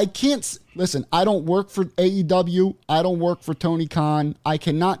 Okay, I can't listen. I don't work for AEW. I don't work for Tony Khan. I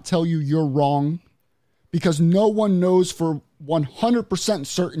cannot tell you you're wrong because no one knows for 100%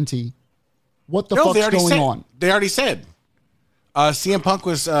 certainty what the fuck's going on. They already said CM Punk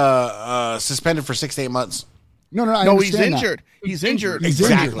was suspended for 6 to 8 months. No, he's injured. He's injured.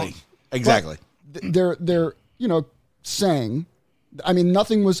 Exactly. They're saying, I mean,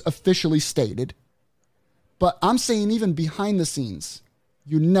 nothing was officially stated, but I'm saying even behind the scenes,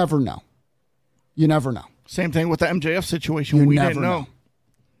 you never know. You never know. Same thing with the MJF situation. We didn't know.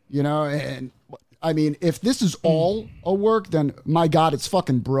 And I mean, if this is all a work, then my God, it's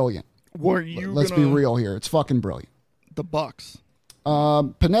fucking brilliant. Let's be real here. It's fucking brilliant. The Bucks.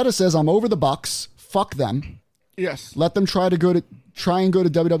 Panetta says, I'm over the Bucks. Fuck them. Yes. Let them try and go to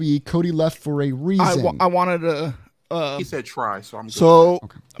WWE. Cody left for a reason. I wanted to. He said try, so I'm good. So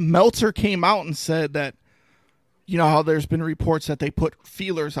Meltzer came out and said that, how there's been reports that they put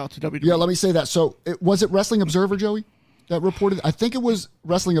feelers out to WWE. Yeah, let me say that. So was it Wrestling Observer, Joey, that reported? I think it was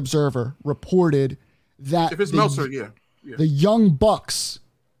Wrestling Observer reported that if it's Meltzer, yeah. The Young Bucks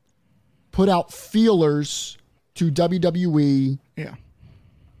put out feelers to WWE. Yeah.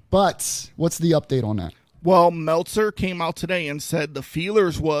 But what's the update on that? Well, Meltzer came out today and said the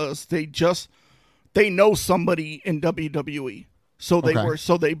feelers was they know somebody in WWE. So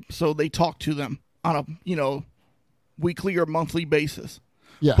they talked to them on a, weekly or monthly basis.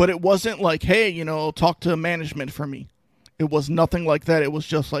 Yeah. But it wasn't like, hey, talk to management for me. It was nothing like that. It was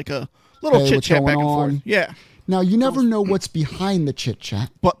just like a little chit chat back and forth. Yeah. Now you never know what's behind the chit chat.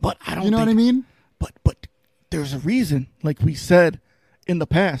 But I don't. You know what I mean? But there's a reason, like we said in the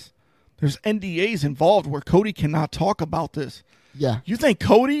past. There's NDAs involved where Cody cannot talk about this. Yeah. You think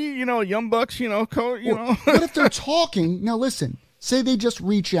Cody, Young Bucks, Cody, What if they're talking? Now listen, say they just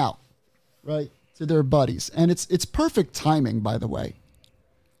reach out, right, to their buddies. And it's perfect timing, by the way.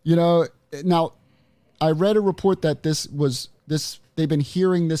 Now I read a report that they've been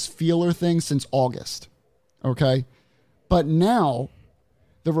hearing this feeler thing since August. Okay? But now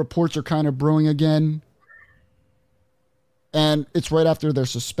the reports are kind of brewing again. And it's right after their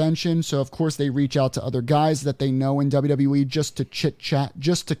suspension. So, of course, they reach out to other guys that they know in WWE just to chit-chat,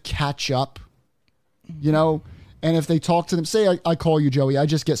 just to catch up, And if they talk to them, say I call you, Joey, I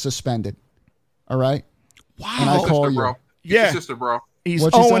just get suspended. All right? Wow. And I call you. Bro. Yeah. Sister, bro. He's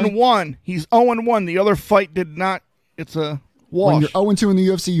 0-1. He's 0-1. The other fight did not. It's a wash. When you're 0-2 in the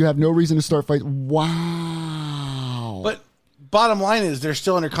UFC, you have no reason to start fighting. Wow. But bottom line is they're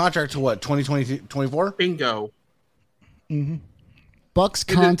still under contract to what, 2024? Bingo. Mm-hmm. Bucks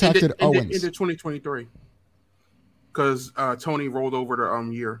contacted Owens into 2023 because Tony rolled over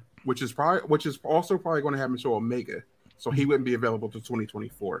the year, which is also probably going to happen to Omega, so he wouldn't be available to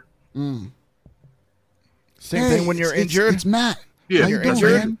 2024. Same thing when you're injured. It's Matt. Yeah,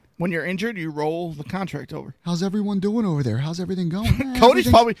 when you're injured, you roll the contract over. How's everyone doing over there? How's everything going? Cody's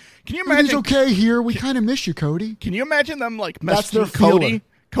probably. Can you imagine? Okay here. We kind of miss you, Cody. Can you imagine them like That's their messaging Cody? feeler.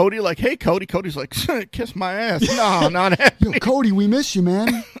 Cody like, hey Cody. Cody's like, kiss my ass. No, not happening. Yo, Cody, we miss you,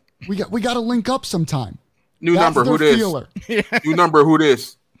 man. We got to link up sometime. New That's number. Who their this? feeler. New number. Who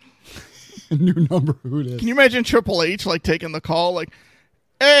this? New number. Who this? Can you imagine Triple H like taking the call? Like,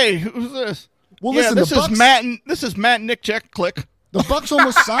 hey, who's this? Well, yeah, listen, this the is Bucks, Matt. This is Matt. Nick Check. Click. The Bucks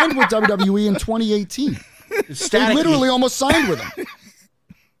almost signed with WWE in 2018. They literally almost signed with them.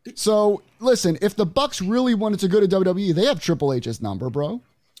 So listen, if the Bucks really wanted to go to WWE, they have Triple H's number, bro.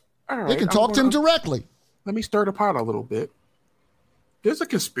 All right, They can talk to him directly. Let me stir the pot a little bit. There's a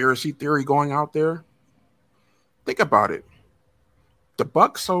conspiracy theory going out there. Think about it. The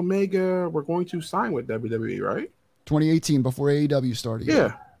Bucks, Omega were going to sign with WWE, right? 2018, before AEW started.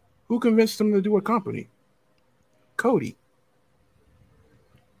 Yeah. Who convinced them to do a company? Cody.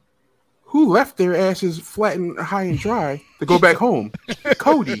 Who left their asses flat and high and dry to go back home?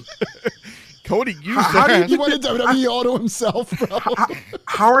 Cody. Cody used How that. He went to WWE all to himself, bro.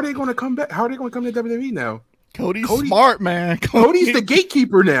 How are they going to come back? How are they going to come to WWE now? Cody's smart, man. Cody's the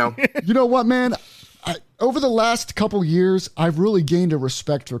gatekeeper now. You know what, man? Over the last couple years, I've really gained a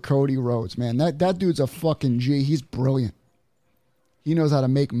respect for Cody Rhodes, man. That dude's a fucking G. He's brilliant. He knows how to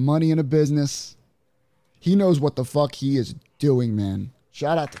make money in a business. He knows what the fuck he is doing, man.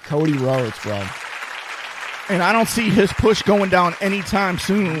 Shout out to Cody Rhodes, bro. And I don't see his push going down anytime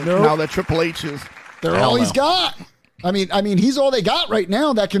soon. Nope. Now that Triple H is, They're all he's got. I mean, he's all they got right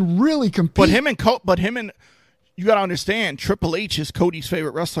now that can really compete. but him and you got to understand, Triple H is Cody's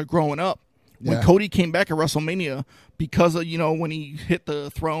favorite wrestler growing up. When Cody came back at WrestleMania, because of when he hit the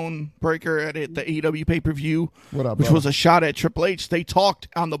throne breaker at the AEW pay-per-view, which was a shot at Triple H, they talked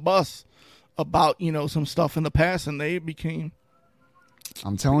on the bus about some stuff in the past, and they became.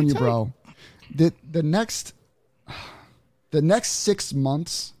 I'm telling you, bro. The next 6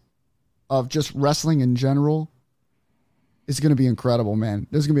 months of just wrestling in general is going to be incredible, man.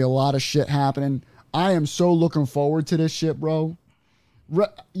 There's going to be a lot of shit happening. I am so looking forward to this shit, bro.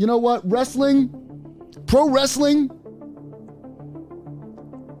 You know what? Pro wrestling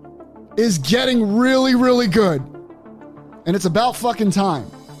is getting really, really good. And it's about fucking time.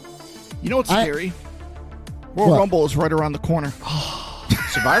 You know what's scary? Royal Rumble is right around the corner.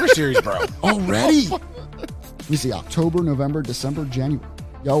 Survivor Series, bro. Already? Let me see. October, November, December, January.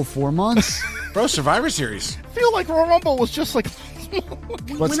 Yo, 4 months. Bro, Survivor Series. I feel like Royal Rumble was just like...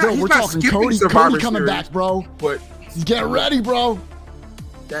 But still, we're talking Cody coming back, bro. But get ready, bro.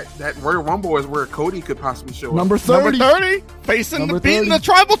 That Royal Rumble is where Cody could possibly show Number up. 30. Number 30. Beating the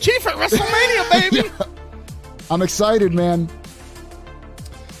Tribal Chief at WrestleMania, baby. Yeah. I'm excited, man.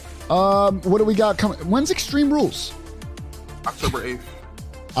 What do we got coming? When's Extreme Rules? October 8th.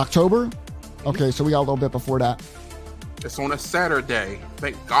 October? Okay, so we got a little bit before that. It's on a Saturday.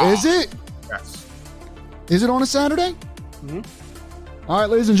 Thank God. Is it? Yes. Is it on a Saturday? Mm-hmm. All right,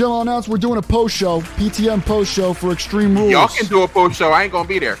 ladies and gentlemen, I'll announce we're doing a post show, PTM post show for Extreme Rules. Y'all can do a post show. I ain't gonna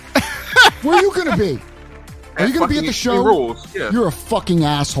be there. Where are you gonna be? Are you gonna be at the show? Rules. Yeah. You're a fucking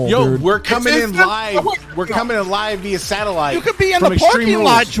asshole, Yo, dude. we're coming in live. We're coming in live via satellite. You could be in the parking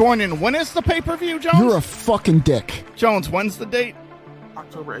lot joining. When is the pay-per-view, Jones? You're a fucking dick. Jones, when's the date?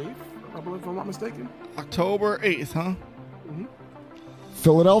 October 8th, I believe, if I'm not mistaken. October 8th, huh? Mm-hmm.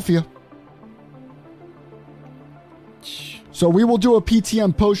 Philadelphia. So we will do a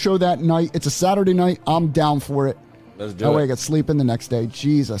PTM post show that night. It's a Saturday night. I'm down for it. Let's do that it. way I get sleeping the next day.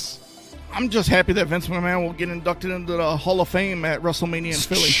 Jesus. I'm just happy that Vince McMahon will get inducted into the Hall of Fame at WrestleMania in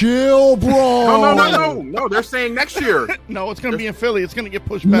Philly. Chill, bro. No. They're saying next year. No, it's going to be in Philly. It's going to get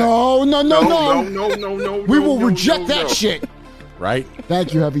pushed back. No. No. We will reject that shit. Right?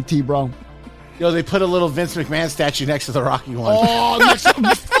 Thank you, Heavy T, bro. Yo, they put a little Vince McMahon statue next to the Rocky one. Oh,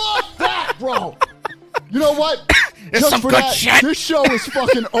 fuck that, bro. You know what? It's some good shit. This show is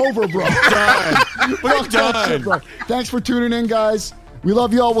fucking over, bro. We're done. Shit, bro. Thanks for tuning in, guys. We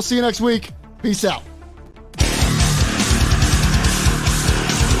love you all. We'll see you next week. Peace out.